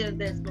certainly did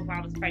this before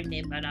I was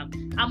pregnant. But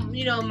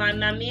my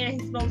man,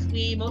 he smokes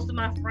weed. Most of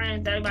my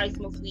friends, everybody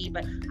smokes weed,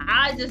 but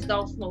I just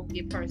don't smoke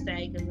it per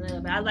se.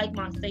 But I like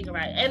my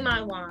cigarette and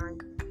my wine.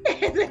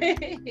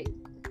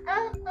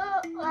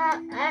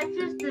 I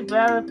just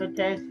developed a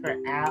taste for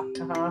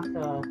alcohol,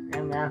 so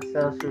I'm now a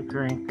social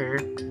drinker.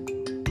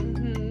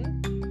 Mm-hmm.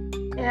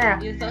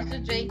 Yeah. You're a social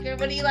drinker?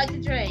 What do you like to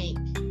drink?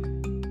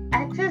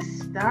 I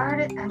just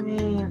started,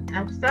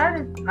 I've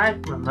started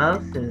like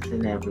mimosas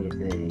and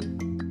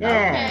everything.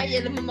 Yeah. Okay, yeah,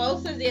 the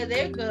mimosas, yeah,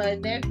 they're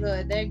good.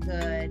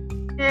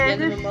 Yeah,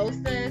 the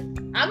mimosa.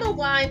 I'm a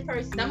wine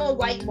person. I'm a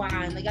white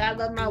wine. Like, I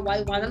love my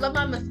white wine. I love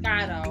my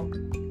Moscato.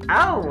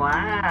 Oh,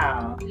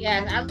 wow.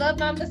 Yes, I love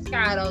my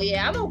Moscato.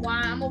 Yeah, I'm a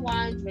wine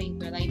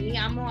drinker. Like me,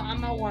 I'm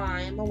a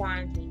wine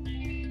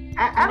drinker.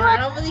 I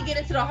don't really get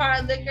into the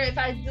hard liquor. If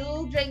I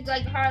do drink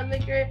like hard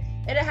liquor,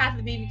 it'll have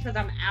to be because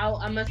I'm out.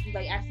 I must be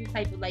like at some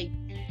type of like,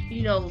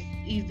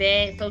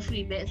 event, social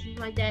event, something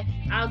like that.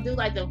 I'll do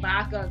like the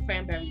vodka and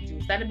cranberry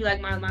juice. That'll be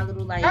like my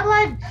little like I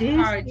like juicy,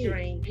 hard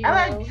drink.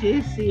 Like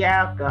juicy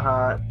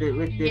alcohol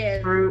with the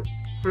fruity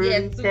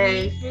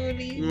taste.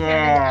 Fruity,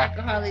 yeah,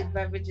 alcoholic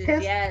beverages.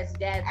 Yes.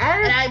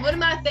 And one of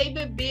my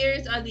favorite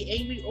beers are the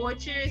Angry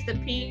Orchards, the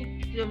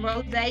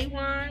rosé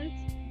ones.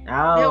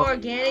 Oh. They're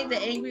organic,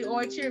 the Angry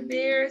Orchard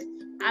beers.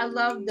 I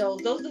love those.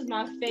 Those are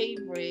my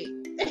favorite.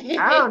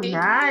 Oh,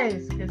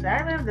 nice. Because I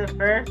remember the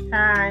first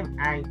time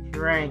I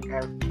drank, I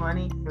was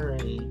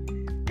 23.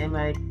 And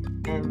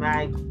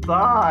my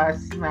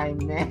boss, my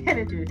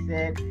manager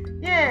said,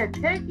 yeah,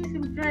 take you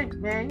some drinks,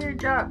 man. You're a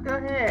doc. Go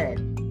ahead.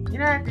 You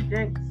don't have to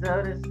drink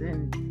sodas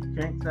and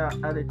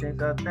other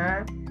drinks all the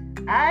time.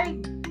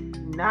 I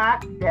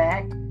knocked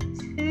back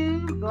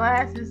 2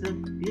 glasses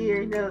of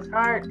beer. It was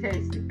hard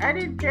tasting. I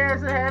didn't care. I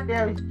was so happy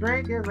I was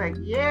drinking. I was like,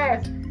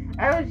 yes.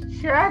 I was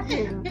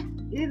chugging.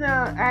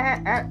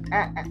 Yeah,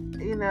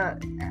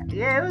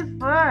 it was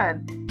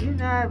fun.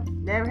 I've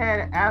never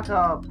had an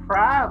alcohol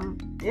problem.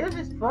 It was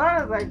just fun.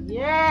 I was like,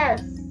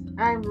 yes,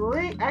 I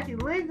can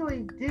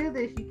legally do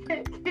this. You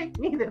can't kick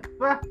me the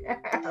fuck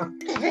out.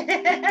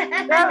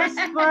 That was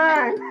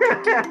fun.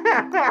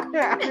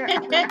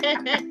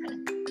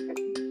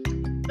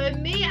 For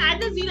me, I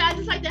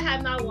just like to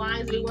have my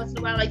wines every once in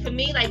a while. Like for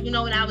me, like, when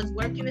I was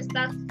working and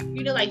stuff,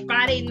 like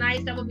Friday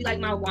nights, that would be like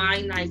my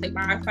wine nights. Like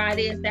my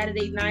Friday and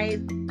Saturday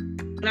nights,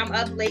 when I'm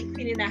up late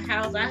cleaning the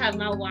house, I have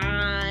my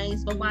wine,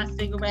 smoke my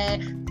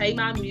cigarette, play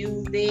my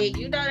music.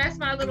 That's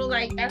my little,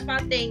 like, that's my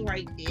thing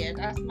right there.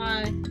 That's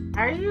my...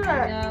 Are you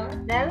now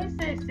you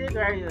say cigarette,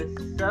 are you a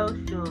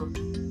social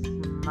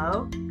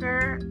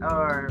smoker?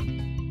 Or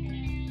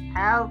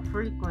how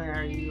frequent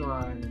are you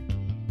on?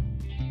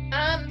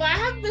 Well, I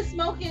haven't been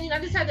smoking. I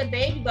just had a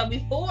baby, but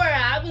before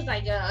I was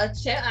like I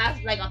was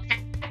like a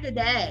pack a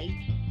day.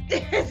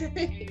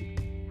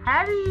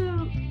 How do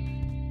you?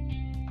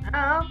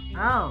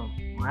 Oh,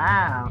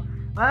 wow.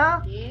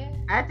 Well, yeah.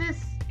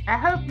 I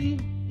hope you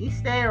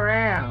stay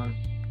around.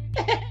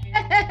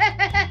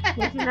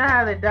 Because you know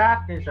how the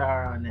doctors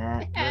are on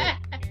that.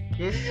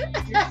 Just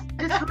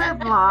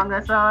live long.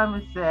 That's all I'm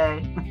gonna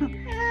say.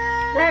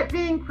 Not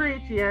being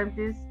preachy. I'm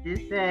just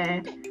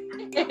saying.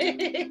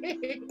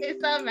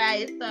 It's all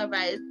right. I'm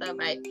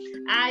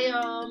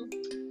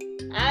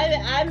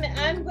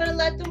gonna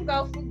let them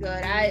go for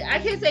good. I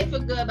can't say for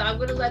good, but I'm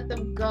gonna let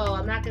them go.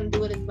 I'm not gonna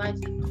do it as much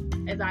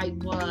as I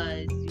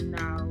was,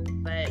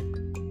 but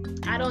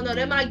I don't know.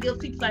 They're my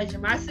guilty pleasure.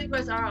 My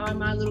cigarettes are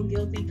my little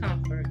guilty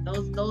comfort.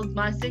 Those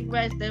my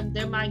cigarettes,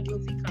 they're my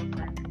guilty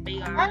comfort. They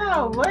are.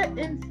 Oh, what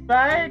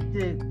inspired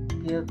the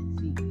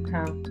guilty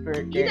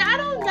comfort? I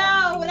don't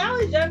know. When I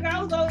was younger, I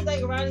was always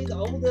like around these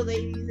older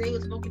ladies. They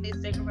were smoking their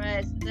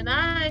cigarettes, and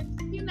oh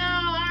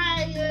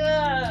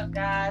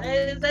God,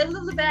 it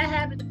was a bad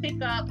habit to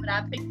pick up, but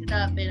I picked it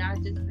up, and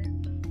I've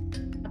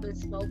been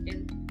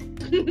smoking.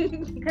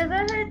 Because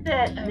I heard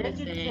that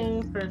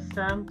nicotine, for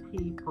some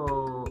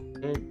people,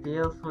 it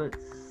deals with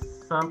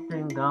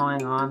something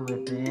going on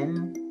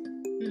within.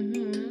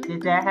 Mm-hmm.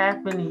 Did that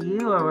happen to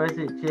you, or was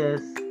it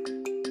just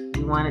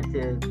you wanted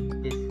to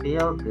just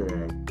feel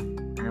good?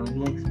 Can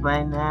you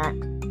explain that? I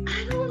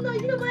don't know.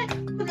 You know what? I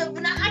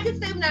can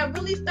say when I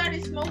really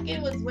started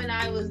smoking was when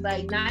I was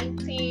like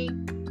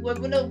 19.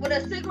 When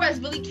the cigarettes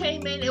really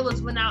came in, it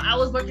was when I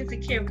was working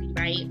security,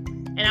 right?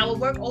 And I would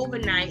work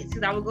overnight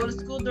because I would go to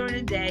school during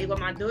the day when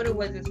my daughter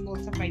was in school,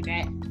 stuff like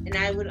that. And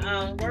I would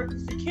work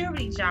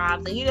security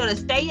jobs, and to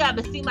stay up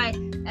and see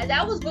and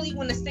that was really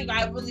when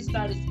I really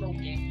started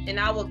smoking. And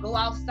I would go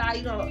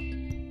outside,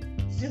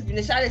 just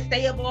try to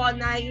stay up all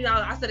night.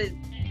 I started,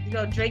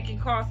 drinking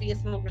coffee and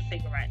smoking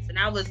cigarettes, and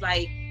I was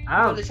like,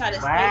 to try to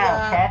stay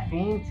up.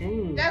 Caffeine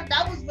too.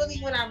 That was really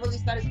when I really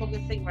started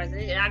smoking cigarettes,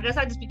 and I guess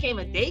I just became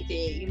addicted.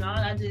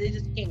 It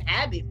just became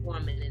habit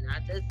forming, and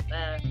I just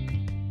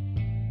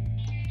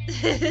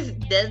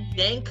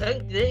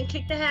didn't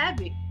kick the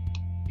habit.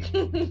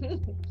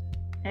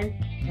 and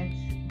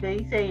so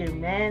you say your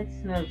man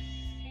smokes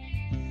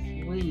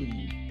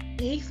weed.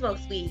 He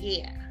smokes weed,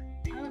 yeah.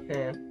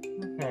 Okay.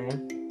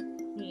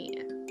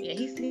 Yeah,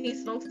 he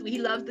smokes weed. He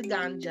loves the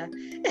ganja.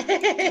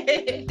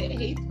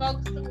 He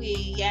smokes the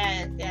weed.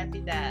 Yes, he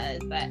does.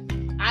 But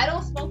I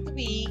don't smoke the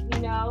weed,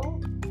 And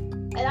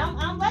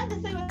I'm glad to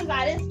say because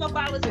I didn't smoke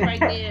while I was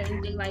pregnant or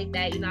anything like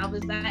that. I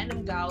was letting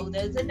them go.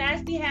 There's a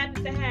nasty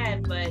habit to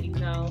have, but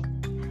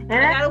and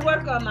I gotta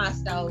work on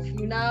myself.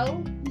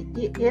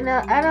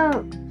 I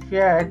don't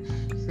judge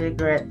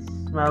cigarette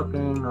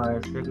smoking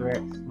or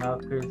cigarette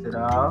smokers at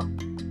all.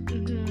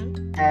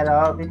 Mm-hmm. At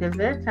all, because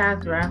there are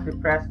times where I'm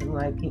depressed and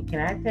like, can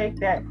I take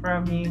that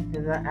from you?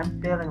 Because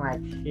I'm feeling like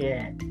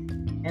shit.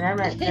 And I'm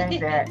not saying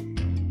that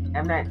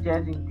I'm not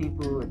judging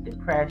people with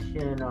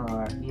depression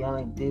or you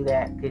only do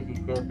that because you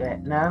feel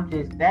bad. No, I'm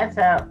just that's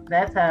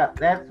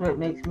what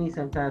makes me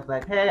sometimes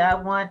like, hey, I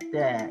want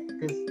that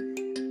because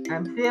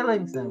I'm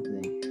feeling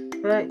something.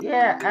 But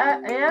yeah,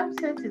 I am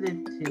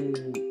sensitive to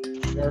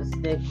those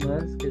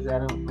stigmas because I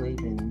don't believe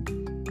in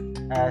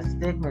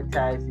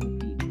stigmatizing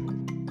people.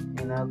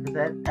 You know,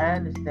 because I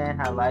understand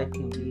how life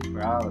can be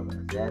for all of us.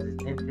 It has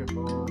its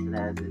intervals, it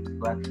has its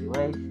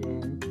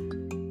fluctuations.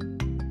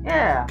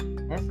 Yeah,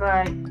 it's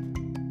like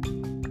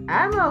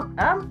I'm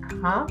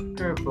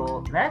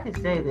comfortable, and I can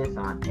say this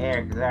on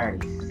air because I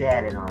already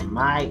said it on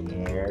my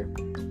air.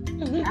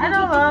 I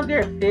no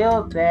longer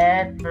feel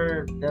bad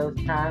for those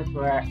times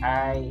where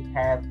I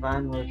have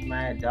fun with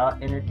my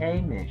adult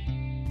entertainment.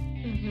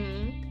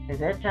 Because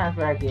there's times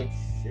where I get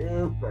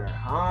super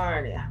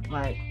horny. I'm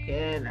like,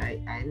 kid,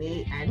 I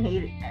need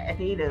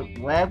a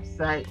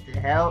website to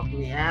help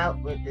me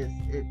out with this.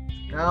 It's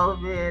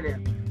COVID,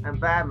 and I'm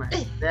by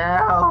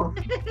myself.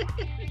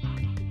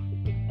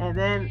 And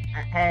then,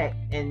 hey,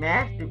 and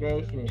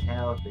masturbation is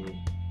healthy.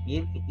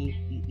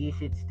 You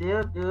should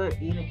still do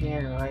it even if you're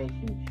in a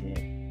relationship.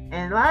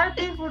 And a lot of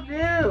people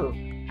do.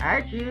 I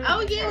do.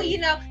 Oh yeah, well, you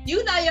know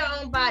your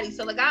own body.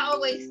 So like I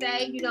always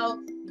say,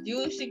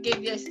 you should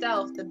give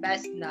yourself the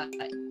best nut.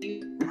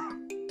 You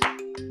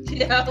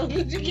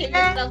should give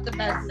yourself the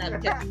best nut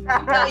because you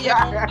know your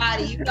own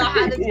body. You know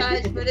how to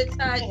touch, for the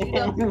touch.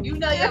 You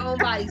know your own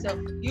body. So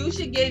you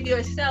should give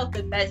yourself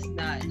the best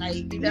nut.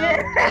 Like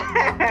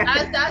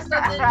that's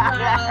something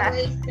I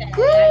always say.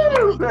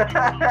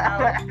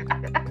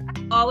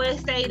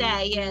 Always say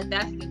that. Yeah,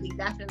 definitely.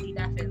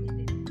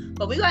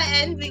 But we're gonna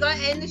end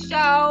the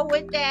show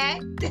with that.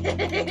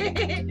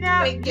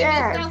 Give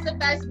yourself the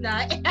best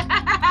nut.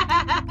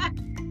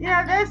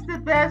 Yeah, that's the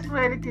best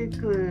way to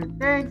conclude.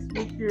 Thanks,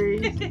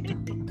 Patrice.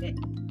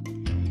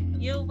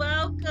 You're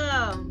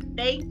welcome.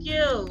 Thank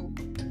you.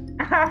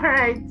 All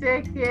right,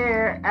 take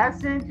care. I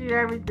sent you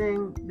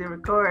everything, the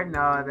recording,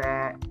 all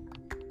that.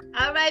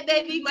 All right,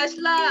 baby. Much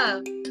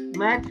love.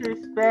 Much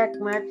respect,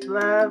 much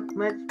love,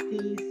 much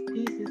peace.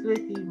 Peace is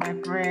with you, my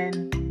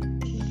friend.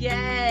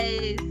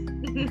 Yes.